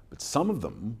 But some of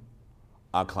them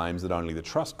are claims that only the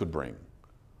trust could bring.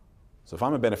 So if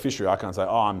I'm a beneficiary, I can't say,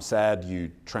 oh, I'm sad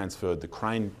you transferred the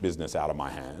crane business out of my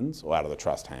hands or out of the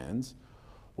trust hands.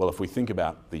 Well, if we think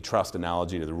about the trust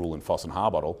analogy to the rule in Foss and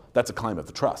Harbottle, that's a claim of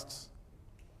the trusts.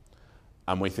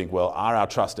 And we think, well, are our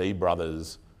trustee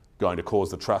brothers going to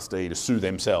cause the trustee to sue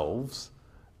themselves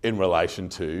in relation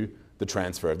to the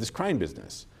transfer of this crane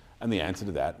business? And the answer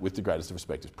to that, with the greatest of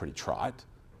respect, is pretty trite,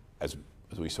 as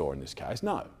we saw in this case.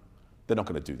 No, they're not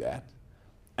going to do that.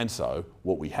 And so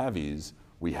what we have is,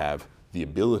 we have the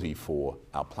ability for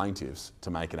our plaintiffs to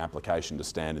make an application to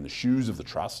stand in the shoes of the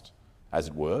trust, as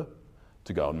it were,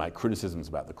 to go and make criticisms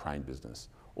about the crane business,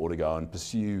 or to go and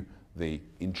pursue the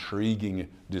intriguing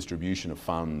distribution of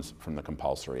funds from the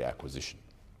compulsory acquisition.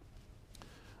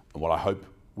 And what I hope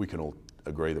we can all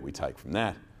agree that we take from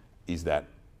that is that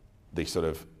the sort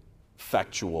of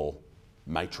factual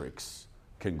matrix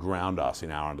can ground us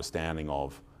in our understanding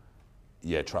of,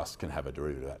 yeah, trust can have a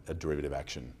derivative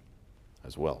action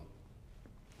as well.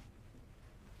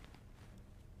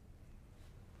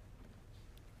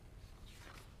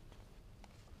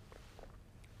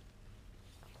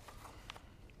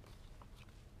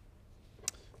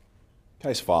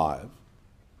 Case 5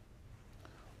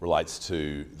 relates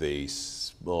to the,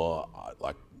 well,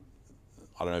 like,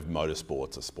 I don't know if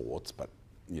motorsports are sports, but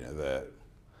you know,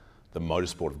 the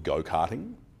motorsport of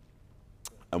go-karting,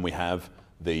 and we have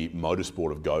the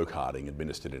motorsport of go-karting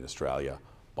administered in Australia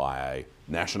by a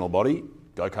national body,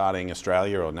 Go-Karting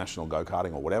Australia or National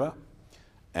Go-Karting or whatever,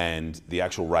 and the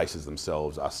actual races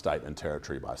themselves are state and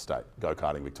territory by state.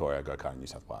 Go-Karting Victoria, Go-Karting New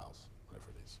South Wales, whatever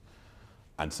it is.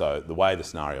 And so the way the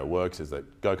scenario works is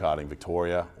that Go-Karting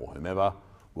Victoria or whomever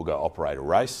will go operate a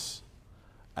race,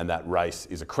 and that race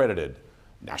is accredited,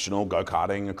 National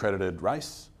Go-Karting accredited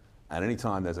race, and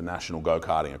anytime there's a National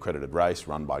Go-Karting accredited race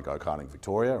run by Go-Karting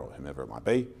Victoria or whomever it might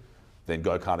be, then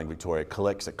Go-Karting Victoria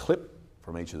collects a clip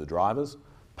from each of the drivers,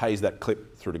 pays that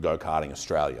clip through to Go-Karting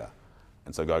Australia.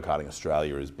 And so Go-Karting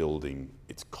Australia is building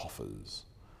its coffers.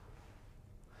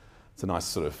 It's a nice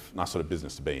sort of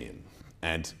business to be in.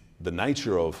 And the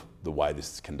nature of the way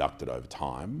this is conducted over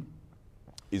time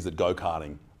is that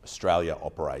Go-Karting Australia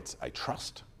operates a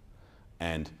trust,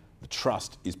 and the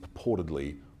trust is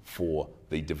purportedly for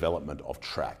the development of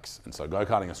tracks. And so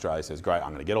Go-Karting Australia says, great, I'm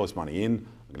going to get all this money in,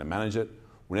 I'm going to manage it.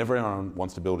 Whenever anyone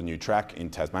wants to build a new track in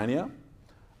Tasmania,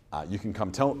 you can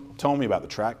come tell me about the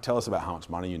track, tell us about how much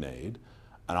money you need,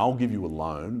 and I'll give you a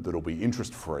loan that'll be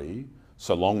interest-free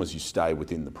so long as you stay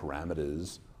within the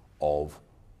parameters of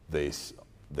these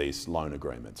loan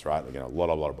agreements, right? Again, a lot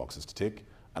of boxes to tick,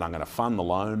 and I'm going to fund the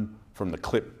loan from the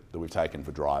clip that we've taken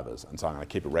for drivers. And so I'm going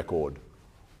to keep a record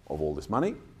of all this money,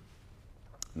 and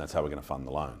that's how we're going to fund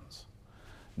the loans.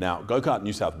 Now, Go-Kart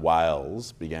New South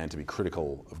Wales began to be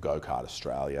critical of Go-Kart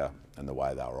Australia and the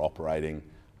way they were operating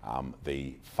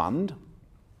the fund,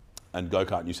 and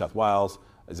Go-Kart New South Wales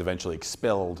is eventually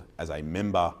expelled as a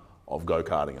member of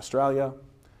Go-Karting Australia,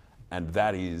 and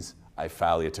that is a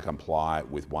failure to comply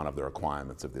with one of the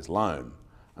requirements of this loan.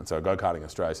 And so Go-Karting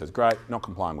Australia says, great, not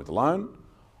complying with the loan,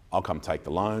 I'll come take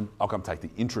the loan, I'll come take the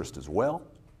interest as well,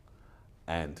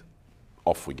 and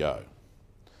off we go.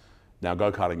 Now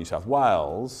Go-Karting New South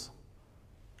Wales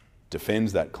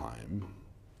defends that claim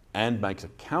and makes a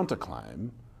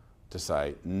counterclaim to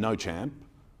say, no champ,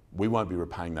 we won't be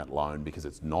repaying that loan because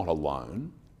it's not a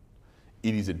loan.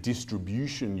 It is a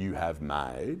distribution you have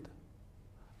made,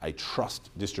 a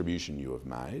trust distribution you have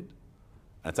made,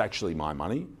 and it's actually my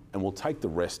money, and we'll take the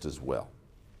rest as well.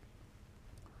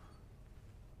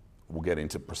 We'll get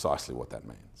into precisely what that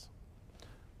means.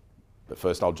 But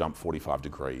first I'll jump 45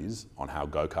 degrees on how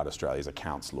Go-Kart Australia's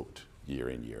accounts looked year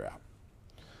in, year out.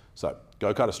 So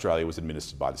Go-Kart Australia was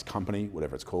administered by this company,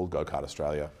 whatever it's called, Go-Kart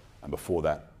Australia, and before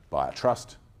that by a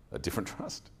trust, a different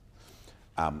trust.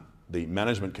 The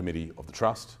management committee of the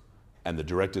trust and the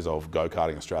directors of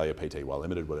Go-Karting Australia Pty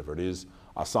Limited, whatever it is,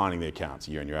 are signing the accounts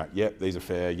year in, year out. Yep, these are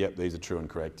fair. Yep, these are true and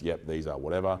correct. Yep, these are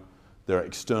whatever. There are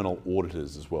external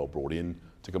auditors as well brought in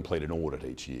to complete an audit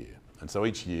each year. And so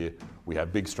each year we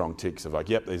have big strong ticks of like,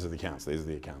 yep, these are the accounts, these are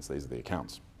the accounts, these are the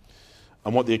accounts.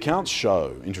 And what the accounts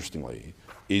show, interestingly,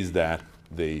 is that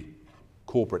the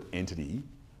corporate entity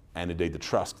and indeed the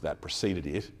trust that preceded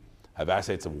it have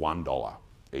assets of $1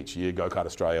 each year. Go-Kart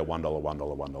Australia, $1, $1, $1,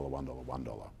 $1,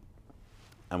 $1.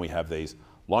 And we have these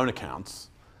loan accounts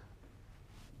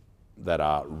that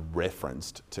are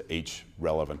referenced to each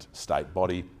relevant state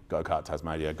body, Go-Kart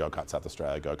Tasmania, Go-Kart South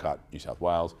Australia, Go-Kart New South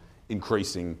Wales,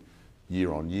 increasing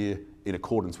year on year in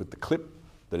accordance with the clip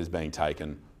that is being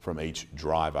taken from each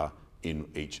driver in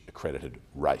each accredited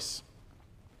race.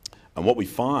 And what we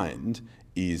find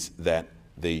is that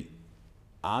the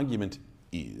argument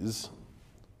is,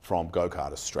 from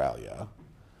Go-Kart Australia,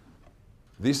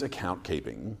 this account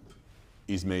keeping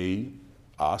is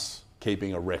us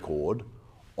keeping a record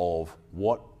of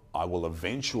what I will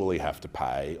eventually have to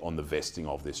pay on the vesting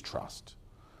of this trust.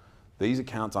 These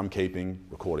accounts I'm keeping,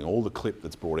 recording all the clip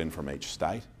that's brought in from each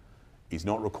state, is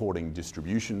not recording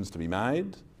distributions to be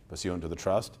made pursuant to the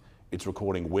trust, it's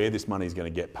recording where this money is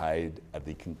going to get paid at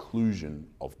the conclusion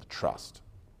of the trust.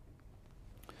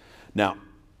 Now,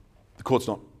 the court's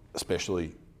not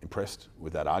especially impressed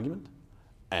with that argument,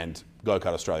 and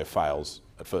Go-Kart Australia fails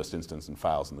at first instance and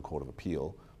fails in the Court of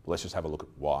Appeal. But let's just have a look at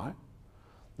why.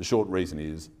 The short reason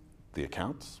is the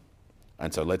accounts,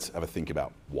 and so let's have a think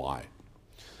about why.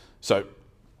 So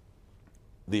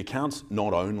the accounts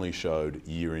not only showed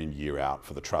year in, year out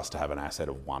for the trust to have an asset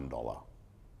of $1,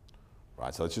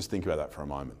 right? So let's just think about that for a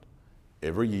moment.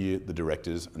 Every year, the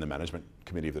directors and the management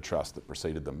committee of the trust that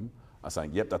preceded them are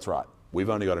saying, yep, that's right, we've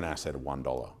only got an asset of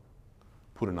 $1.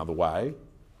 Put another way,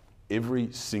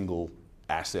 every single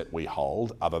asset we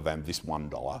hold, other than this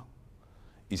 $1,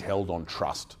 is held on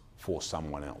trust for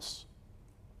someone else.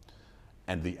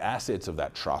 And the assets of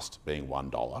that trust being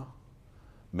 $1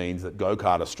 means that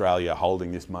Go-Kart Australia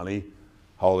holding this money,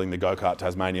 holding the Go-Kart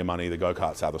Tasmania money, the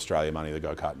Go-Kart South Australia money, the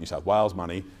Go-Kart New South Wales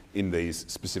money in these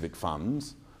specific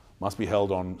funds, must be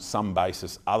held on some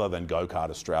basis other than Go Kart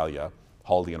Australia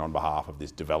holding it on behalf of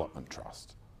this development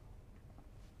trust.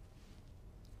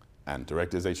 And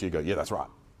directors each year go, yeah, that's right.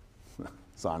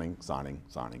 Signing, signing,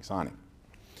 signing, signing.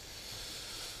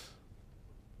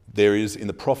 There is, in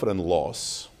the profit and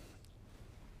loss,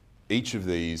 each of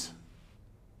these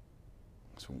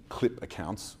clip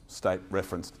accounts, state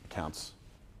referenced accounts,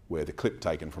 where the clip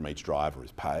taken from each driver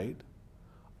is paid,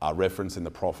 are referenced in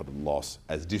the profit and loss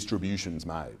as distributions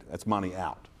made. That's money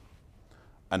out.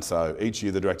 And so each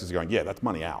year the directors are going, yeah, that's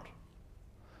money out.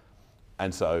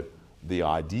 And so the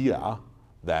idea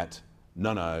that,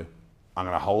 no, I'm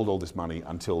going to hold all this money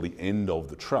until the end of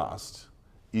the trust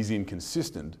is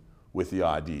inconsistent with the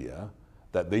idea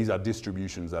that these are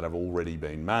distributions that have already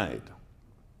been made.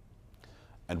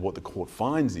 And what the court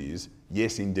finds is,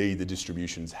 yes, indeed, the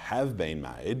distributions have been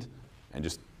made, and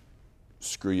just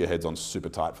screw your heads on super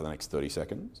tight for the next 30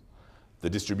 seconds. The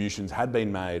distributions had been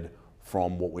made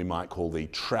from what we might call the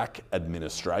Track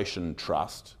Administration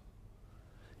Trust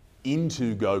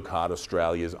into Go Kart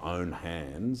Australia's own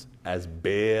hands as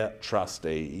bare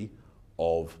trustee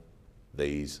of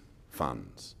these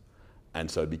funds. And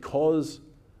so because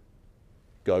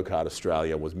Go Kart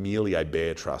Australia was merely a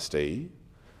bare trustee,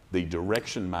 the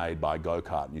direction made by Go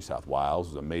Kart New South Wales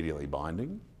was immediately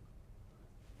binding,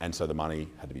 and so the money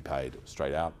had to be paid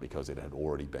straight out because it had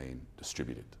already been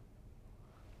distributed.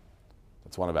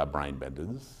 That's one of our brain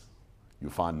benders.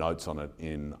 You'll find notes on it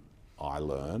in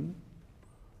iLearn,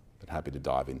 but happy to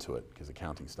dive into it because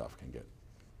accounting stuff can get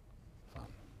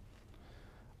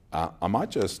fun. I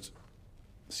might just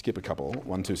skip a couple,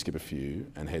 skip a few,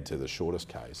 and head to the shortest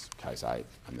case, case 8,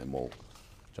 and then we'll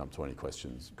jump to any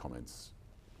questions, comments,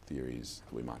 theories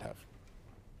that we might have.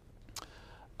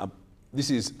 This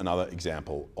is another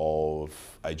example of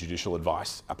a judicial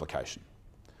advice application.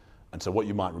 And so what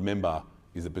you might remember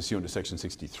is that pursuant to Section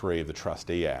 63 of the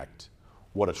Trustee Act,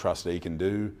 what a trustee can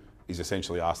do is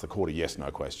essentially ask the court a yes/no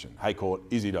question. Hey court,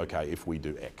 is it okay if we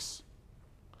do X?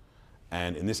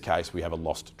 And in this case, we have a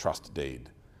lost trust deed.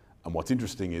 And what's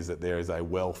interesting is that there is a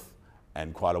wealth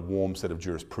and quite a warm set of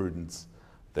jurisprudence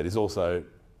that is also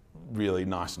really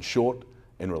nice and short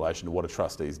in relation to what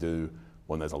trustees do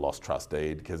when there's a lost trust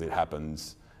deed, because it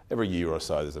happens every year or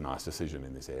so. There's a nice decision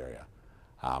in this area.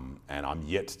 And I'm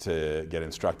yet to get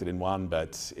instructed in one,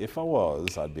 but if I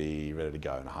was, I'd be ready to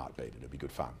go in a heartbeat. It'd be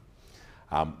good fun.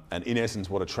 And in essence,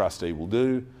 what a trustee will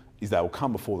do is they will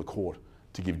come before the court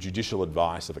to give judicial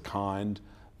advice of a kind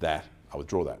that, I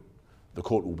withdraw that, the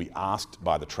court will be asked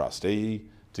by the trustee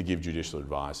to give judicial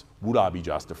advice. Would I be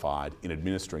justified in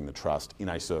administering the trust in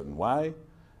a certain way?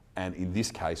 And in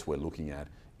this case we're looking at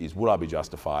is, would I be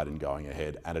justified in going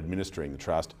ahead and administering the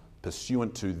trust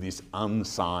pursuant to this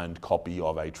unsigned copy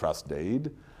of a trust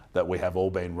deed that we have all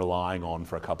been relying on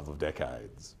for a couple of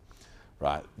decades,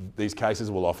 right? These cases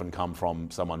will often come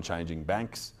from someone changing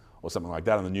banks or something like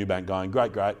that, and the new bank going,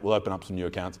 great, we'll open up some new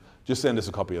accounts, just send us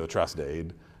a copy of the trust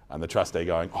deed, and the trustee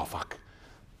going, oh fuck,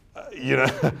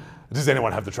 does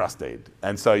anyone have the trust deed?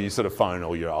 And so you sort of phone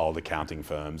all your old accounting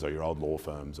firms or your old law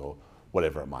firms or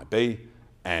whatever it might be,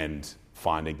 and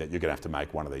finding that you're going to have to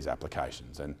make one of these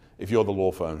applications. And if you're the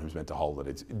law firm who's meant to hold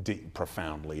it, it's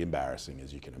profoundly embarrassing,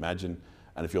 as you can imagine.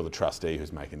 And if you're the trustee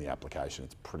who's making the application,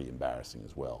 it's pretty embarrassing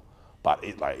as well. But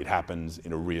it happens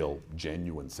in a real,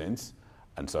 genuine sense.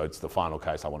 And so it's the final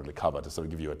case I wanted to cover to sort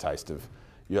of give you a taste of,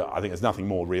 I think there's nothing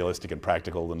more realistic and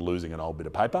practical than losing an old bit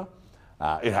of paper.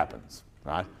 It happens,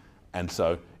 right? And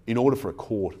so in order for a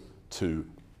court to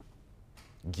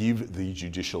give the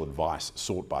judicial advice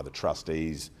sought by the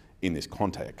trustees in this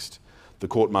context, the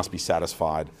court must be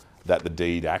satisfied that the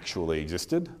deed actually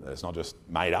existed, that it's not just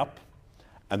made up,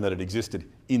 and that it existed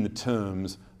in the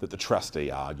terms that the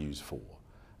trustee argues for.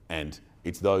 And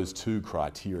it's those two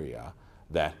criteria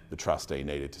that the trustee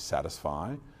needed to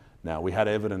satisfy. Now, we had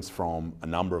evidence from a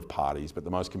number of parties, but the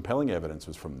most compelling evidence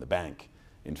was from the bank,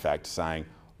 in fact, saying,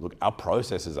 look, our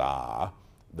processes are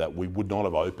that we would not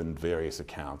have opened various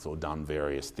accounts or done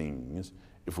various things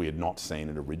if we had not seen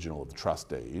an original of the trust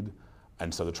deed.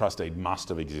 And so the trust deed must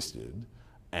have existed.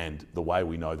 And the way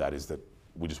we know that is that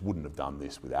we just wouldn't have done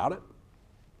this without it.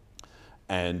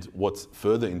 And what's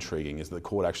further intriguing is that the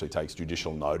court actually takes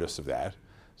judicial notice of that.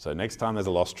 So next time there's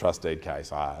a lost trust deed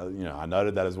case, I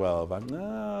noted that as well. But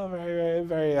very,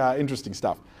 very interesting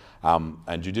stuff.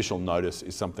 And judicial notice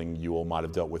is something you all might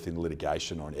have dealt with in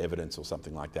litigation or in evidence or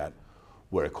something like that,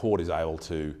 where a court is able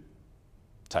to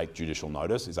take judicial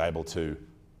notice, is able to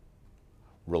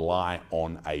rely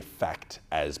on a fact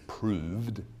as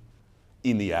proved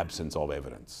in the absence of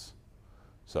evidence.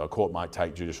 So a court might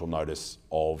take judicial notice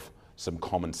of some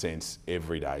common sense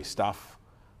everyday stuff,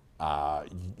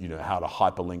 you know, how do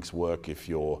hyperlinks work if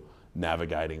you're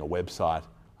navigating a website?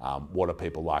 What are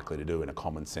people likely to do in a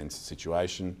common sense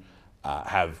situation?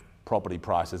 Have property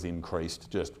prices increased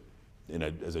just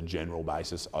as a general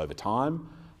basis over time?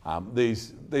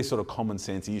 These sort of common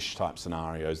sense-ish type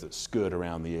scenarios that skirt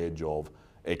around the edge of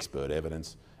expert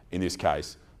evidence. In this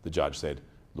case, the judge said,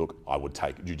 look, I would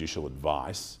take judicial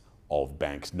advice of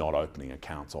banks not opening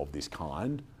accounts of this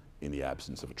kind in the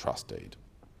absence of a trust deed.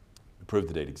 We proved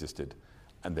the deed existed,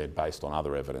 and then based on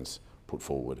other evidence put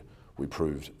forward, we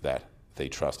proved that the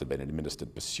trust had been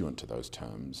administered pursuant to those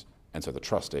terms, and so the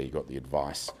trustee got the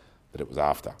advice that it was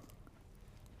after.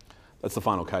 That's the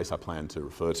final case I plan to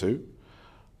refer to.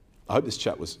 I hope this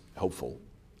chat was helpful,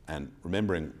 and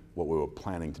remembering what we were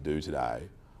planning to do today,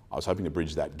 I was hoping to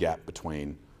bridge that gap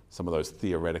between some of those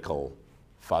theoretical,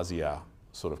 fuzzier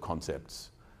sort of concepts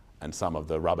and some of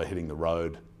the rubber hitting the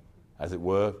road, as it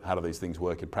were. How do these things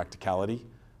work in practicality?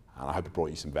 And I hope it brought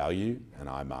you some value, and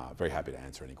I'm very happy to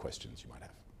answer any questions you might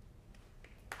have.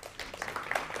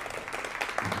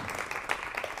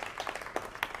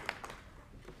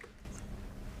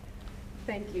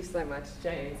 Thank you so much,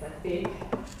 James. I think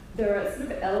there are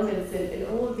sort of elements in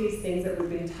all of these things that we've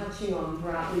been touching on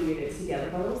throughout the unit together,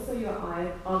 but also your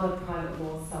other private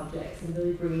law subjects and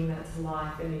really bringing that to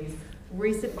life in these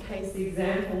recent case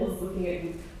examples, looking at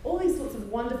all these sorts of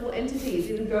wonderful entities,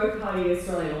 even Go-Karting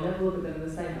Australia. I'll never look at them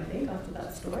the same, I think, after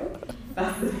that story.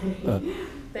 Fascinating.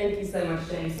 Thank you so much,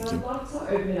 James. So I'd like to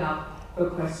open it up for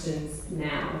questions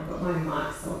now. I've got my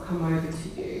mic, so I'll come over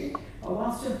to you. But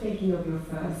whilst you're thinking of your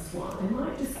first one, I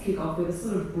might just kick off with a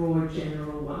sort of broad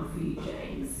general one for you,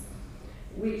 James,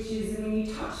 which is, I mean,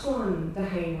 you touched on the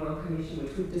Hayne Royal Commission,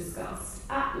 which we've discussed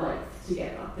at length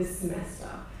together this semester.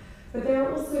 But there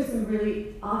are also some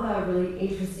other really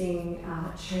interesting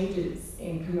changes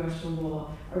in commercial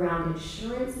law around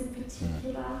insurance in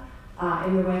particular.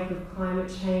 In the wake of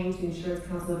climate change, the Insurance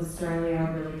Council of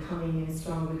Australia really coming in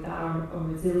strong with that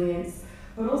on resilience,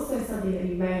 but also something that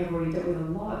you may have already dealt with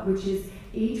a lot, which is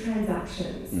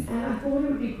e-transactions. And I thought it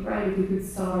would be great if we could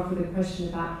start off with a question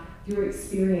about your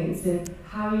experience and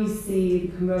how you see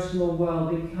the commercial law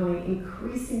world becoming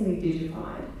increasingly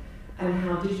digitized, and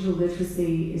how digital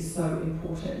literacy is so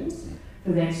important for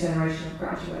the next generation of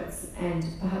graduates, and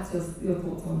perhaps your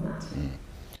thoughts on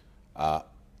that.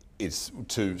 It's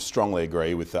to strongly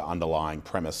agree with the underlying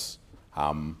premise.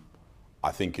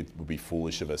 I think it would be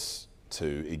foolish of us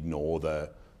to ignore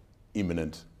the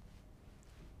imminent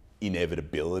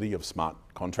inevitability of smart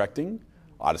contracting.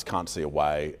 I just can't see a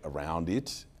way around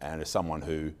it. And as someone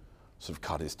who sort of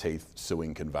cut his teeth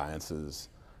suing conveyancers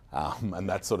and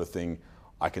that sort of thing,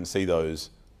 I can see those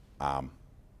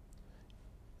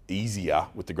easier,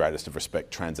 with the greatest of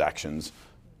respect, transactions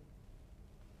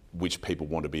which people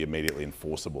want to be immediately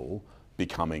enforceable,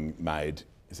 becoming made,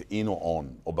 is it in or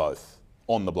on, or both,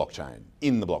 on the blockchain,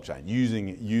 in the blockchain, using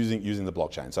the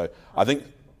blockchain. So I think,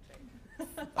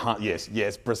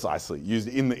 yes, precisely, used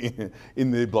in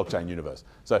the blockchain universe.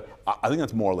 So I think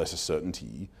that's more or less a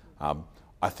certainty.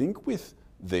 I think with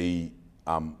the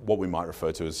what we might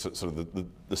refer to as sort of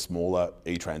the smaller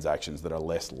e-transactions that are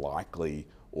less likely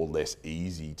or less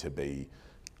easy to be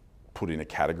put in a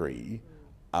category,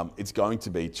 it's going to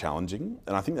be challenging,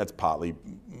 and I think that's partly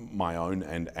my own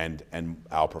and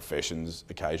our profession's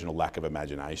occasional lack of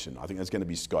imagination. I think there's going to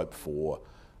be scope for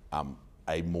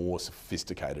a more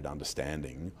sophisticated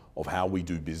understanding of how we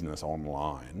do business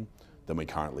online than we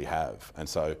currently have. And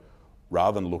so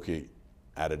rather than looking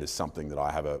at it as something that I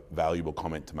have a valuable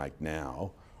comment to make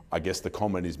now, I guess the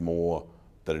comment is more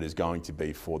that it is going to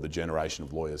be for the generation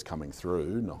of lawyers coming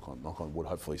through, knock on wood,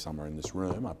 hopefully some are in this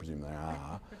room, I presume they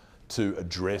are, to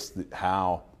address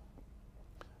how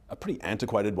a pretty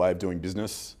antiquated way of doing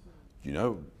business, you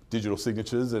know, digital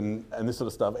signatures and this sort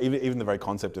of stuff, even the very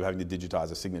concept of having to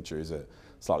digitise a signature is a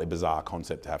slightly bizarre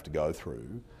concept to have to go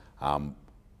through.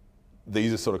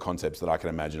 These are sort of concepts that I can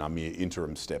imagine are mere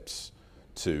interim steps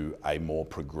to a more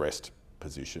progressed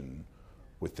position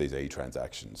with these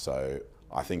e-transactions. So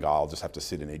I think I'll just have to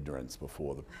sit in ignorance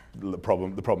before the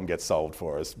problem gets solved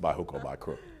for us by hook or by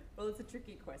crook. Well, it's a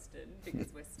tricky question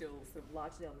because we're still sort of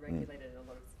largely unregulated in a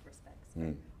lot of respects.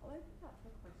 I'll open up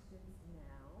for questions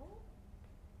now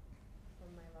from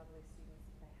my lovely students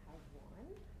if they have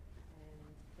one,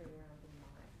 and bring around the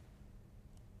mic.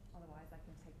 Otherwise, I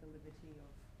can take the liberty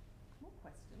of more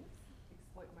questions,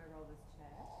 exploit my role as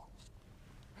chair.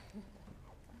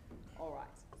 All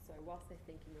right, so whilst they're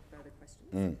thinking of further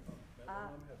questions.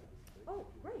 Oh,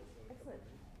 great, excellent.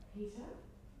 Peter?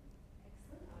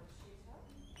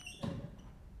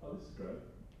 Oh, this is great.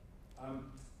 I'm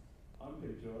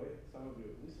Peter Joy. Some of you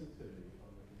have listened to me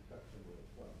on the construction works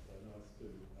once, so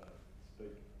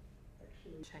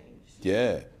changed?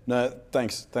 Yeah. No,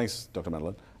 thanks, Dr.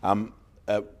 Madeline.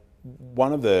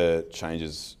 One of the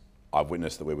changes I've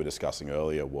witnessed that we were discussing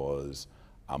earlier was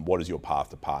what is your path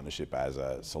to partnership as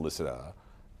a solicitor?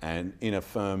 And in a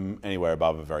firm anywhere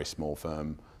above a very small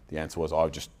firm, the answer was, oh,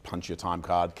 just punch your time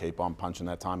card, keep on punching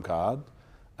that time card.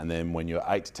 And then when you're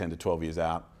 8 to 10 to 12 years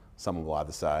out, someone will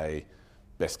either say,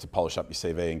 best to polish up your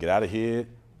CV and get out of here,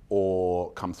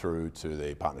 or come through to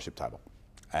the partnership table.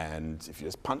 And if you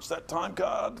just punch that time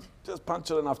card, just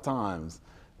punch it enough times,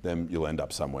 then you'll end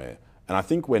up somewhere. And I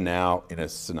think we're now in a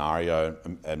scenario,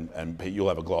 and Pete, you'll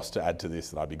have a gloss to add to this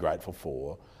that I'd be grateful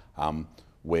for,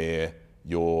 where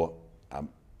you're,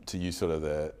 to use sort of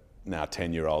the now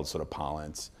 10-year-old sort of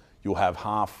parlance, you'll have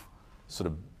half sort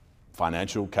of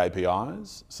financial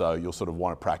KPIs. So you'll sort of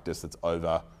want a practice that's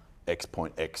over X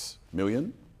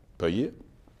million per year.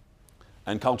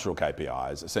 And cultural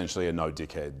KPIs, essentially a no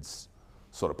dickheads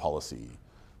sort of policy,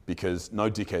 because no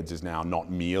dickheads is now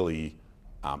not merely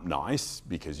nice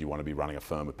because you want to be running a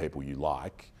firm with people you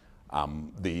like.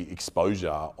 The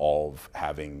exposure of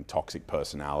having toxic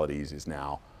personalities is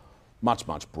now much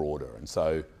broader. And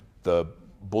so the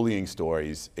bullying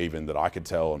stories even that I could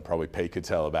tell and probably Pete could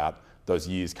tell about those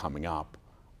years coming up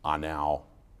are now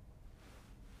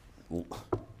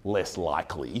less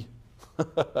likely.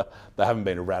 They haven't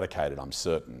been eradicated, I'm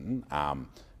certain.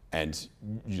 And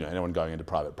you know, anyone going into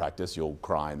private practice, you'll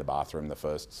cry in the bathroom the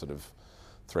first sort of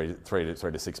three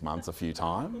to 6 months a few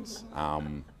times.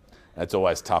 It's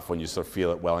always tough when you sort of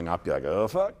feel it welling up. You're like, oh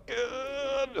fuck,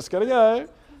 just gotta go.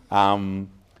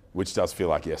 Which does feel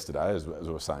like yesterday, as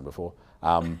we were saying before.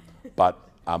 But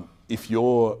if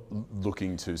you're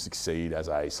looking to succeed as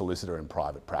a solicitor in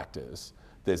private practice,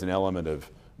 there's an element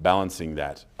of balancing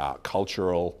that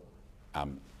cultural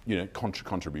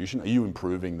contribution. Are you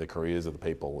improving the careers of the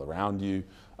people around you,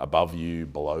 above you,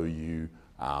 below you,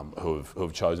 who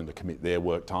have chosen to commit their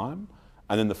work time?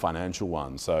 And then the financial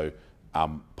one. So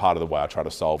part of the way I try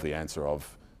to solve the answer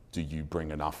of, do you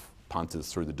bring enough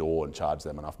punters through the door and charge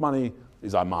them enough money,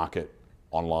 is I market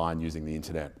online using the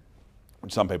internet,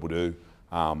 which some people do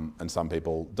and some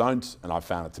people don't. And I've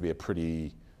found it to be a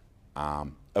pretty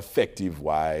effective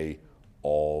way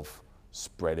of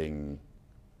spreading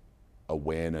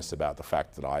awareness about the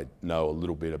fact that I know a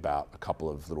little bit about a couple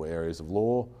of little areas of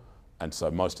law. And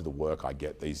so most of the work I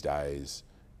get these days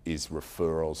is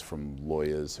referrals from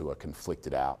lawyers who are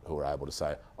conflicted out, who are able to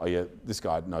say, oh yeah, this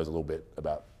guy knows a little bit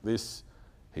about this,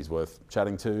 he's worth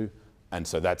chatting to. And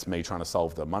so that's me trying to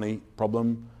solve the money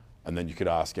problem. And then you could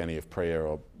ask any of Priya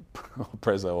or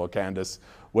Prezzo or Candice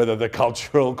whether the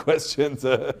cultural questions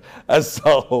are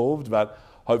solved. But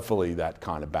hopefully that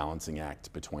kind of balancing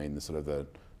act between the sort of the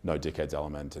no dickheads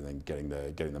element and then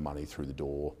getting the money through the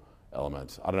door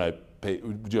element. I don't know, Pete,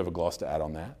 would you have a gloss to add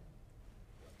on that?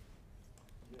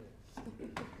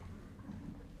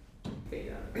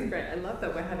 Great. I love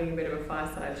that we're having a bit of a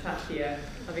fireside chat here,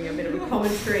 having a bit of a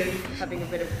commentary, having a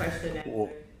bit of question and answer. Well,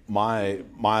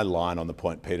 my line on the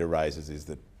point Peter raises is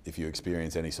that if you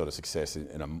experience any sort of success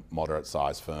in a moderate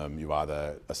sized firm, you're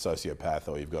either a sociopath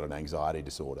or you've got an anxiety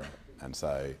disorder. And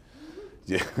so,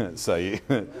 yeah,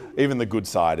 even the good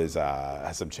side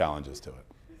has some challenges to it.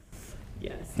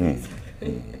 Yes.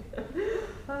 Excellent.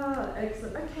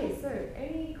 Okay, so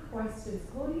any questions?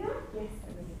 Claudia? Yes,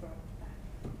 and then you've got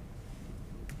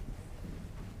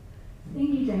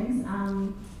Thank you, James,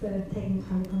 for taking the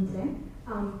time to come today.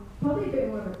 Probably a bit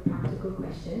more of a practical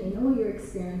question. In all your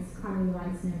experience climbing the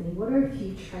ranks and everything, what are a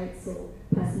few traits or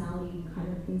personality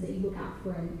kind of things that you look out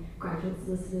for in graduate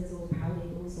solicitors or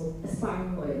paralegals or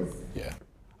aspiring lawyers? Yeah,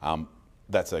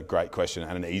 that's a great question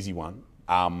and an easy one.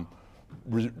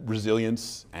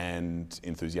 Resilience and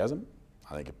enthusiasm,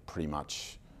 I think, are pretty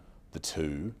much the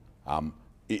two.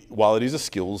 While it is a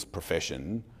skills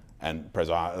profession, and Prez,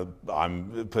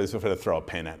 please feel free to throw a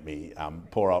pen at me.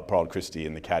 Poor old Christy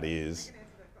in the cat ears.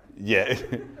 Yeah.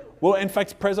 Well, in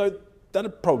fact, Prezzo,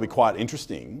 that'd probably be quite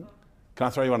interesting. Can I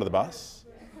throw you under the bus?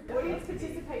 Audience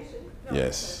participation. No,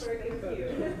 Yes.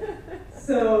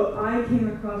 So I came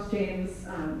across James.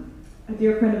 A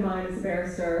dear friend of mine is a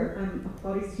barrister. I'm a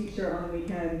Pilates teacher on the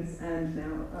weekends and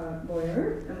now a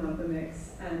lawyer. I love the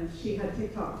mix. And she had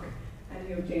TikTok and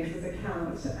knew James's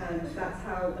account, and that's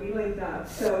how we linked up.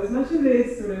 So as much as it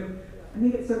is sort of, I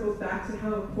think it circles back to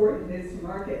how important it is to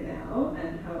market now,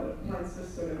 and how it once was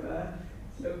sort of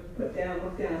put down,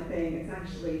 look down thing. It's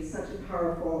actually such a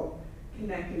powerful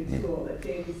connecting tool that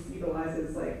James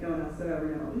utilizes like no one else I've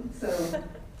ever known. So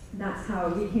that's how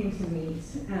we came to meet,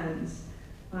 and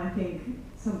I think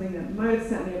something that might have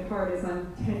set me apart is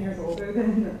I'm 10 years older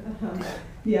than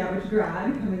the average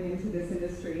grad coming into this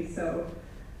industry. So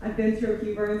I've been through a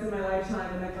few burns in my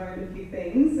lifetime and I've learned a few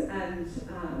things, and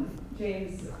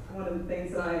James, one of the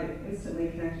things that I instantly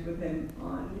connected with him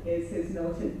on is his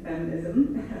militant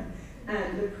feminism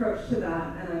and the approach to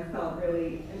that, and I felt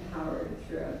really empowered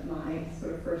throughout my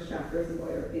sort of first chapter as a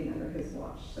lawyer being under his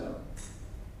watch. So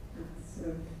that's sort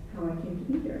of how I came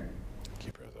to be here. Thank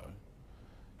you, Prezzo.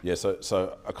 Yeah,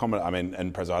 so a comment, I mean,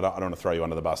 and Prezzo, I don't want to throw you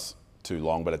under the bus too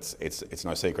long, but it's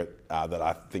no secret that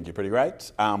I think you're pretty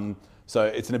great. So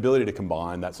it's an ability to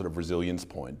combine that sort of resilience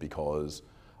point, because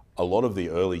a lot of the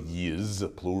early years,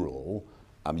 plural,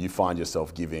 you find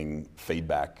yourself giving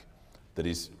feedback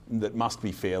that must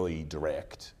be fairly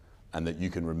direct, and that you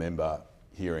can remember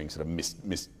hearing sort of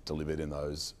misdelivered in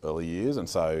those early years. And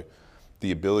so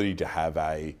the ability to have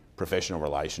a professional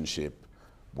relationship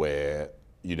where,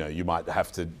 you know, you might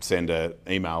have to send an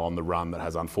email on the run that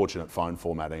has unfortunate phone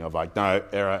formatting of like, no,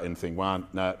 error in thing one,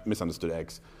 no, misunderstood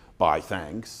X, bye,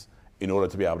 thanks, in order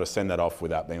to be able to send that off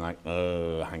without being like,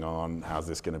 hang on, how's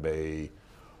this going to be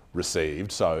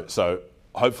received? So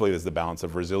hopefully there's the balance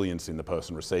of resilience in the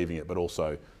person receiving it, but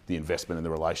also the investment in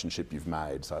the relationship you've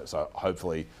made. So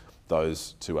hopefully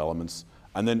those two elements.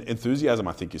 And then enthusiasm,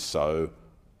 I think, is so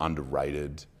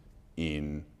underrated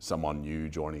in someone new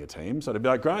joining a team. So to be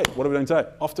like, great, what are we doing today?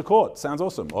 Off to court, sounds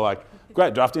awesome. Or like,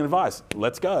 great, drafting advice,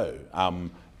 let's go.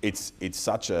 It's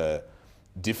such a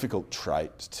difficult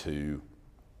trait to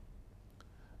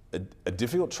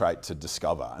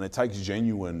discover, and it takes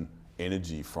genuine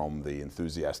energy from the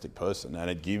enthusiastic person, and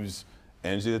it gives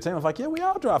energy to the team of like, yeah, we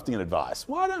are drafting an advice.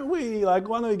 Why don't we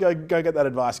go get that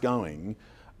advice going?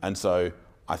 And so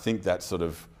I think that sort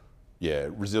of,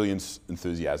 resilience,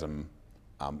 enthusiasm,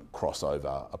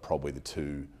 crossover are probably the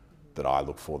two that I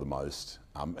look for the most.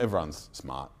 Everyone's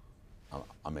smart.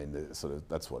 I mean,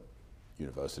 that's what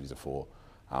universities are for.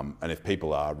 And if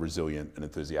people are resilient and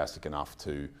enthusiastic enough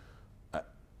to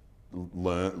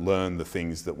learn the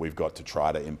things that we've got to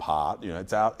try to impart,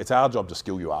 it's our job to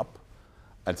skill you up,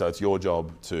 and so it's your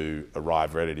job to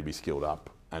arrive ready to be skilled up.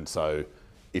 And so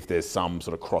if there's some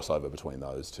sort of crossover between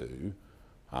those two,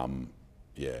 and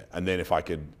then if I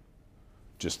could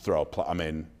just throw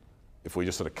if we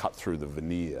just sort of cut through the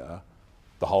veneer,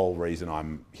 the whole reason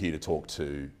I'm here to talk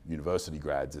to university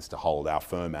grads is to hold our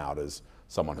firm out as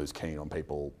someone who's keen on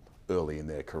people early in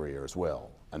their career as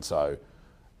well. And so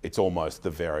it's almost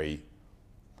the very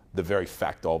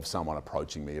fact of someone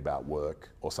approaching me about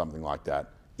work or something like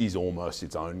that is almost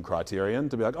its own criterion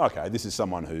to be like, okay, this is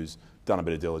someone who's done a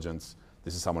bit of diligence,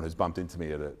 this is someone who's bumped into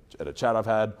me at a chat I've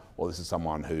had, or this is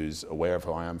someone who's aware of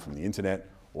who I am from the internet,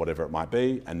 or whatever it might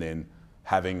be. And then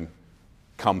having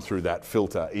come through that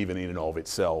filter, even in and of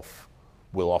itself,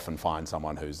 we'll often find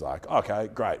someone who's like, okay,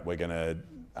 great, we're gonna,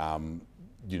 we're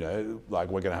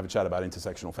gonna have a chat about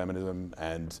intersectional feminism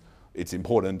and its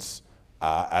importance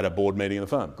at a board meeting in the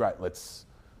firm. Great, let's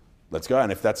go.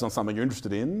 And if that's not something you're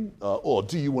interested in, or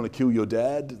do you want to kill your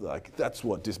dad? Like, that's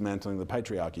what dismantling the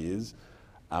patriarchy is.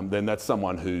 Then that's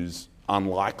someone who's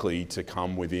unlikely to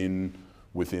come within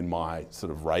my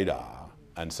sort of radar.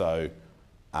 And so,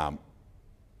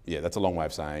 that's a long way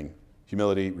of saying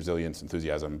humility, resilience,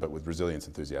 enthusiasm, but with resilience,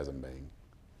 enthusiasm being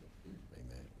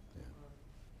there. Yeah.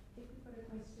 I think we've got a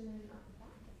question up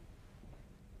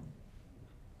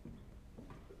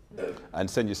the back. And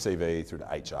send your CV through to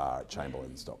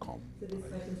hr@chamberlains.com. So this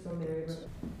question's from Mary.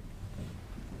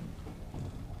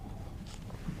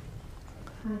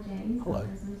 Hi James. Hello. I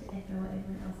just wanted to echo what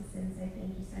everyone else has said and say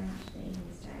thank you so much for being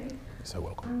here today. You're so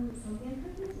welcome. Something I'm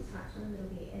hoping to touch on a little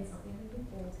bit, and something I think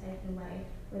we've all taken away,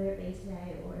 whether it be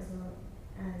today or as well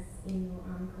as in your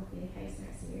Coffee and a Case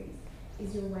Note series,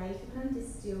 is your way to kind of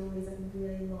distill these like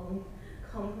really long,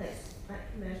 complex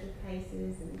commercial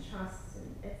cases and trusts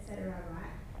and etc.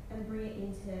 right, and bring it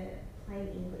into plain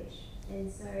English. And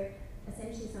so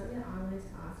essentially something that I wanted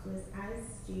to ask was, as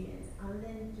students, other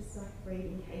than just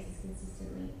reading cases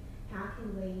consistently, how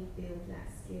can we build that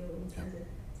skill in terms of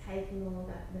taking all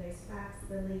of those facts,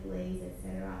 the legalese,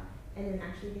 etc., and then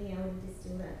actually being able to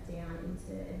distill that down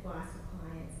into advice for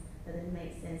clients that then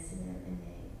makes sense to them and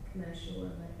their commercial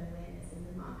awareness in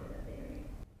the market that they're in?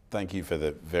 Thank you for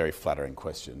the very flattering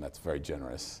question. That's very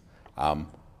generous.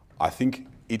 I think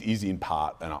it is in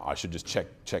part, and I should just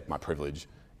check my privilege,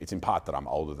 it's in part that I'm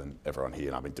older than everyone here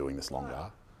and I've been doing this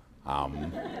longer.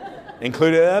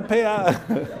 Including Pia.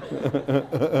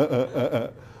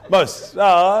 Most, you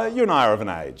and I are of an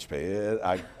age,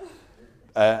 Pia.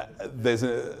 There's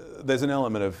an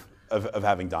element of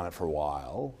having done it for a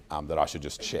while that I should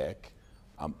just check.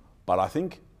 But I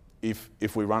think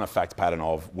if we run a fact pattern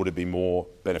of, would it be more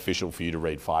beneficial for you to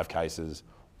read 5 cases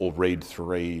or read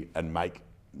 3 and make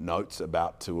notes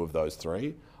about 2 of those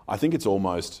 3? I think it's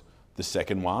almost the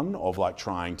second one of like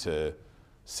trying to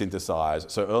synthesize.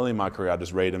 So early in my career, I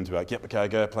just read them to be like, yep, okay,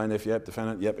 go, plaintiff, yep,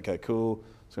 defendant, yep, okay, cool.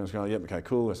 So yep, okay,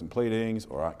 cool, there's some pleadings,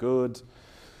 all right, good.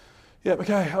 Yep,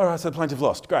 okay, all right, so plaintiff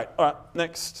lost, great, all right,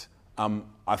 next.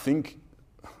 I think,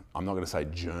 I'm not going to say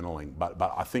journaling, but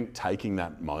I think taking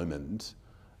that moment,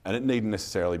 and it needn't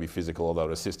necessarily be physical, although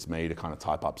it assists me to kind of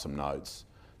type up some notes,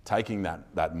 taking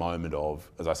that moment of,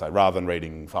 as I say, rather than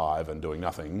reading 5 and doing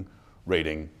nothing,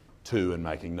 reading 2 and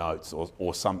making notes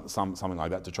or something like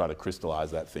that to try to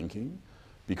crystallise that thinking.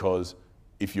 Because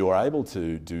if you're able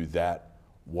to do that,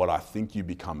 what I think you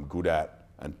become good at,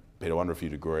 and Peter, I wonder if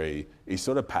you'd agree, is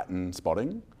sort of pattern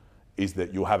spotting, is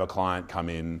that you'll have a client come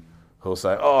in who'll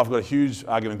say, oh, I've got a huge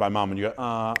argument with my mum, and you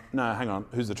go, no, hang on,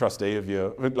 who's the trustee of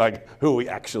your, like, who are we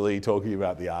actually talking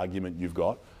about the argument you've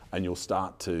got? And you'll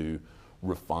start to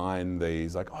refine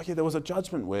these, like, oh yeah, there was a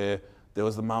judgment where there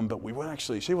was the mum, but we weren't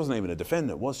actually, she wasn't even a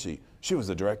defendant, was she? She was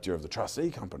the director of the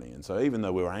trustee company. And so even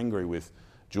though we were angry with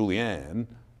Julianne,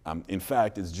 in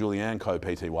fact, it's Julianne Co.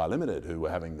 Pty Limited who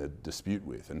we're having the dispute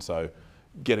with. And so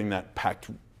getting that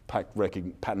pattern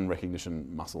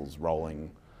recognition muscles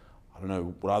rolling. I don't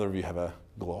know, would either of you have a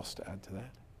gloss to add to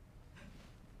that?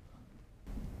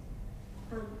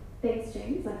 Thanks,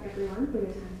 James, like everyone, for your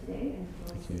time today and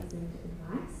for listening to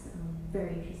advice.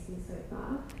 Very interesting so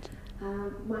far.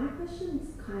 My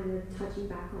question's kind of touching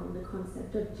back on the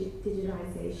concept of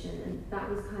digitization, and that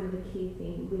was kind of a key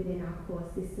thing within our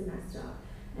course this semester.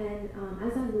 And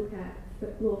as I look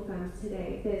at law firms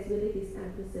today, there's really this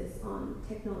emphasis on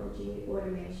technology,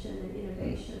 automation and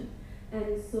innovation.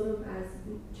 And sort of as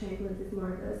Chamberlain's is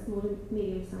more of a small to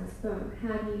medium-sized firm,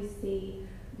 how do you see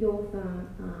your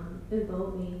firm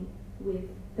evolving with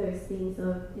those things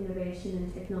of innovation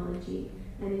and technology?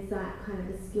 And is that kind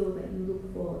of a skill that you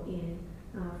look for in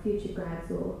future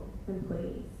grads or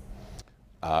employees?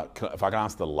 If I can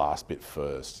answer the last bit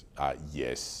first,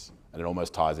 yes. And it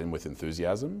almost ties in with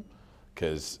enthusiasm,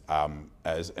 because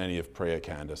as any of Priya,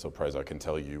 Candice or Prezo can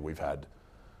tell you, we've had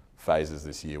phases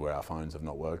this year where our phones have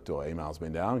not worked or emails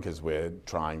been down because we're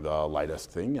trying the latest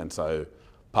thing. And so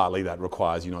partly that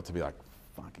requires you not to be like,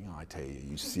 fucking IT, are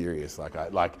you serious?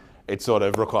 Like it sort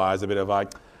of requires a bit of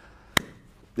like,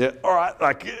 yeah, all right,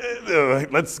 like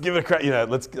let's give it a crack. You know,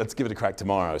 let's give it a crack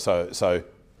tomorrow. So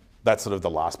that's sort of the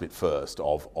last bit first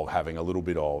of having a little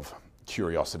bit of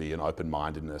curiosity and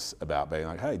open-mindedness about being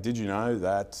like, hey, did you know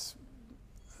that?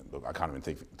 Look, I can't even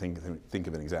think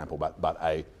of an example, but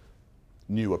a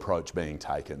new approach being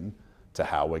taken to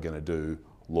how we're going to do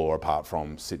law, apart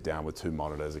from sit down with 2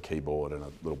 monitors, a keyboard, and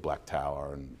a little black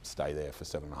tower and stay there for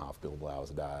 7.5 billable hours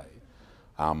a day.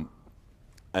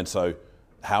 And so,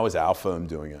 how is our firm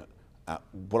doing it?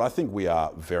 What I think we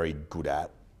are very good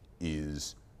at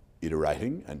is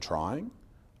iterating and trying.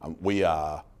 We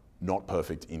are not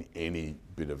perfect in any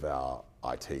bit of our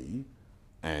IT,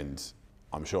 and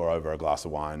I'm sure over a glass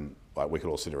of wine, like we could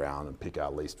all sit around and pick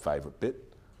our least favourite bit,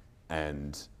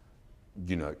 and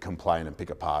complain and pick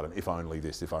apart, and if only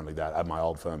this, if only that, at my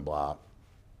old firm, blah,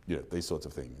 these sorts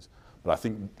of things. But I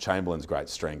think Chamberlain's great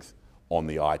strength on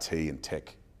the IT and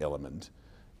tech element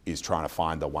is trying to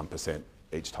find the 1%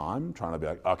 each time, trying to be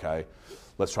like, okay,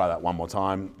 let's try that one more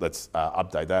time, let's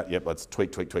update that, yep, let's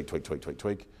tweak.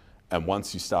 And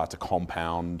once you start to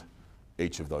compound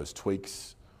each of those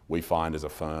tweaks, we find as a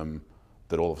firm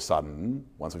that all of a sudden,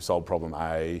 once we've solved problem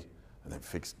A and then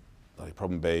fixed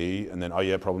problem B, and then, oh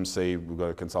yeah, problem C, we've got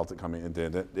a consultant coming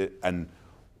in, and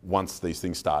once these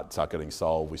things start getting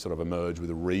solved, we sort of emerge with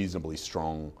a reasonably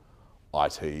strong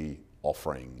IT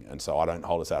offering. And so I don't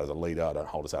hold us out as a leader, I don't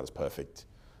hold us out as perfect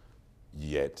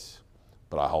yet,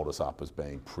 but I hold us up as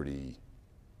being pretty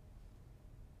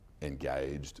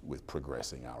engaged with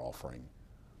progressing our offering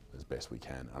as best we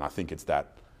can. And I think it's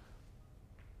that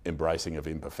embracing of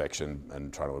imperfection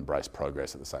and trying to embrace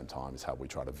progress at the same time is how we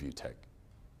try to view tech.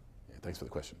 Yeah, thanks for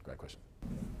the question, great question.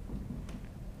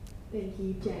 Thank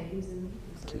you, James, and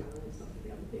I'm sorry, it's not for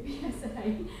the other people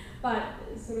yesterday, but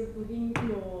sort of looking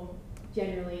more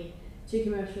generally to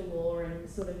commercial law and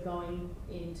sort of going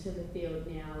into the field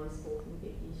now as 4th and 5th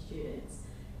year students.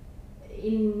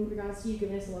 In regards to, you've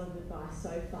given us a lot of advice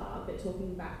so far, but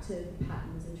talking back to the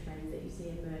patterns and trends that you see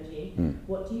emerging,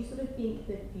 what do you sort of think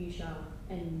the future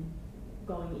and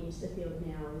going into the field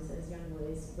now as young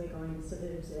lawyers we're going to sort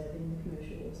of observe in the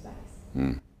commercial law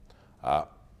space?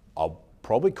 I'll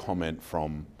probably comment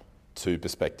from 2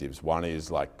 perspectives. One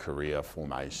is like career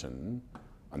formation,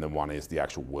 and then one is the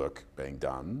actual work being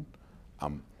done.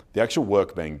 The actual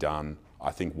work being done,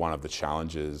 I think one of the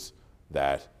challenges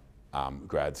that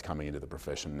grads coming into the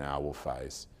profession now will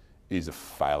face is a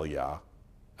failure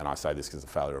and I say this because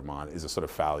it's a failure of mine, is a sort of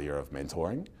failure of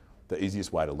mentoring. The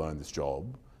easiest way to learn this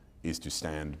job is to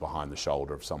stand behind the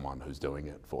shoulder of someone who's doing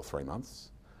it for 3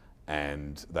 months,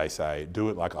 and they say, do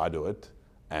it like I do it,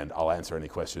 and I'll answer any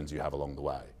questions you have along the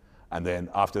way. And then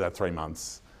after that 3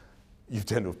 months, you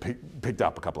tend to have picked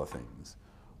up a couple of things.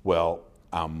 Well,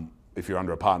 if you're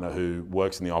under a partner who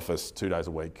works in the office 2 days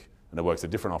a week, and then works a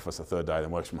different office a third day,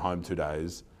 then works from home 2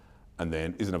 days, and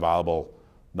then isn't available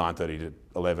 9:30 to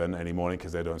 11 any morning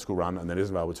because they're doing school run, and then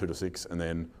isn't available 2 to 6, and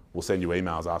then will send you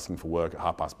emails asking for work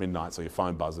at midnight, so your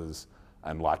phone buzzes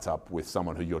and lights up with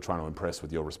someone who you're trying to impress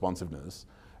with your responsiveness.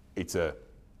 It's a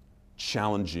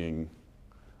challenging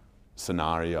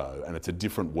scenario, and it's a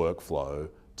different workflow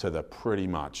to the pretty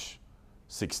much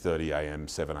 6:30 a.m.,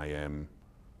 7 a.m.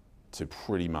 to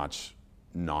pretty much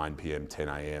 9 p.m, 10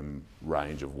 a.m.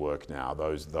 range of work now.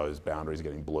 Those boundaries are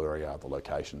getting blurrier, the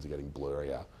locations are getting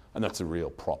blurrier, and that's a real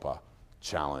proper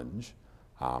challenge.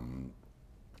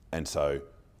 And so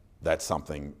that's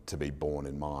something to be borne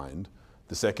in mind.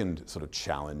 The second sort of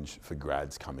challenge for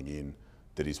grads coming in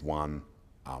that is one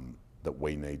that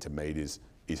we need to meet is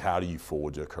how do you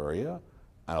forge a career?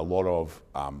 And a lot of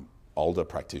older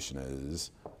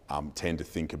practitioners tend to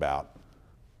think about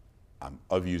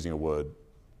overusing a word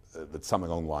that's something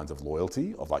along the lines of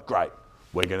loyalty, of like, great,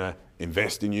 we're going to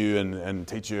invest in you and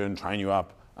teach you and train you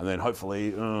up, and then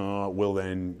hopefully we'll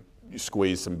then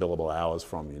squeeze some billable hours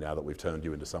from you now that we've turned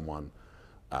you into someone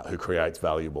who creates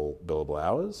valuable billable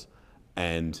hours.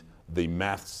 And the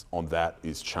maths on that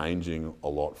is changing a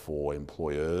lot for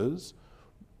employers,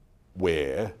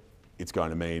 where it's going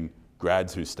to mean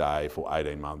grads who stay for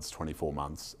 18 months, 24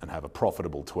 months and have a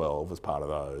profitable 12 as part of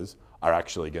those are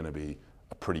actually going to be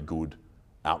a pretty good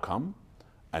outcome.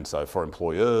 And so for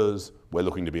employers, we're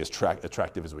looking to be as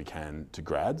attractive as we can to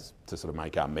grads to sort of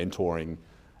make our mentoring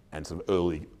and sort of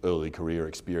early career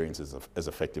experiences as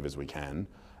effective as we can.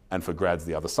 And for grads,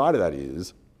 the other side of that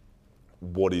is,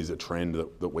 what is a trend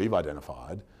that we've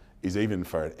identified is, even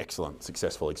for an excellent,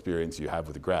 successful experience you have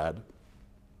with a grad,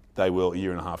 they will, 1.5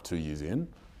 years, 2 years in,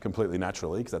 completely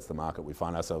naturally, because that's the market we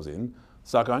find ourselves in,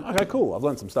 start going, okay, cool, I've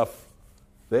learned some stuff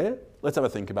there. Let's have a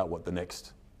think about what the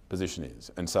next position is.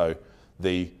 And so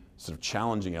the sort of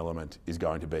challenging element is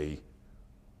going to be,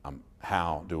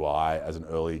 how do I, as an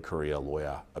early career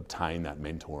lawyer, obtain that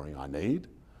mentoring I need?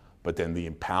 But then the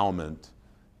empowerment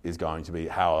is going to be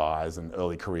how I, as an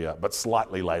early career, but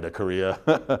slightly later career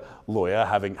lawyer,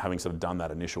 having sort of done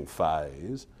that initial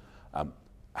phase,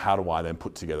 how do I then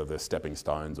put together the stepping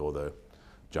stones or the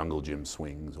jungle gym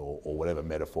swings or whatever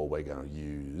metaphor we're going to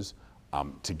use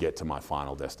to get to my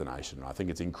final destination? And I think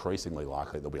it's increasingly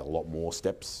likely there'll be a lot more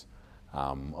steps,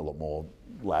 a lot more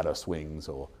ladder swings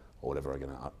or whatever we're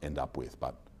going to end up with.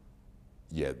 But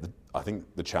yeah, I think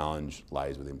the challenge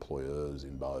lays with employers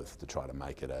in both to try to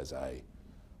make it as a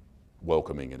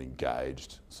welcoming and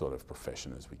engaged sort of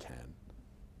profession as we can,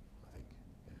 I think.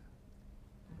 Yeah.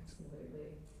 Absolutely.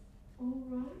 All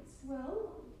right,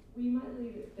 well, we might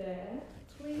leave it there.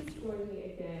 Please join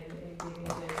me again in giving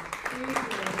them huge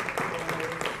rounds of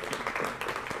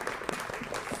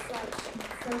applause.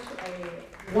 Such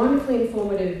a wonderfully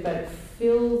informative but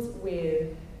filled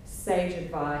with sage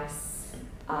advice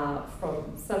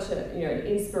from such an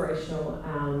inspirational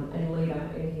and leader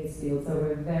in his field. So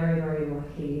we're very, very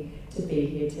lucky to be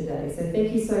here today. So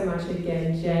thank you so much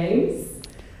again, James.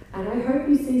 And I hope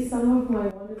you see some of my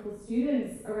wonderful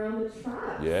students around the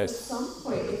track at some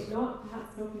point. If not,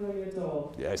 perhaps knocking on your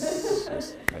door. Yes.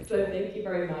 Thank you. So thank you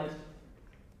very much.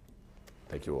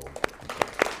 Thank you all.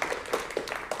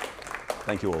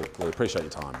 Thank you all. We appreciate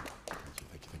your time.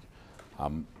 Thank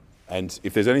you. And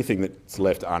if there's anything that's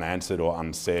left unanswered or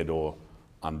unsaid or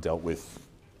undealt with,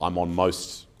 I'm on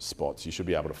most spots. You should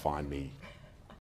be able to find me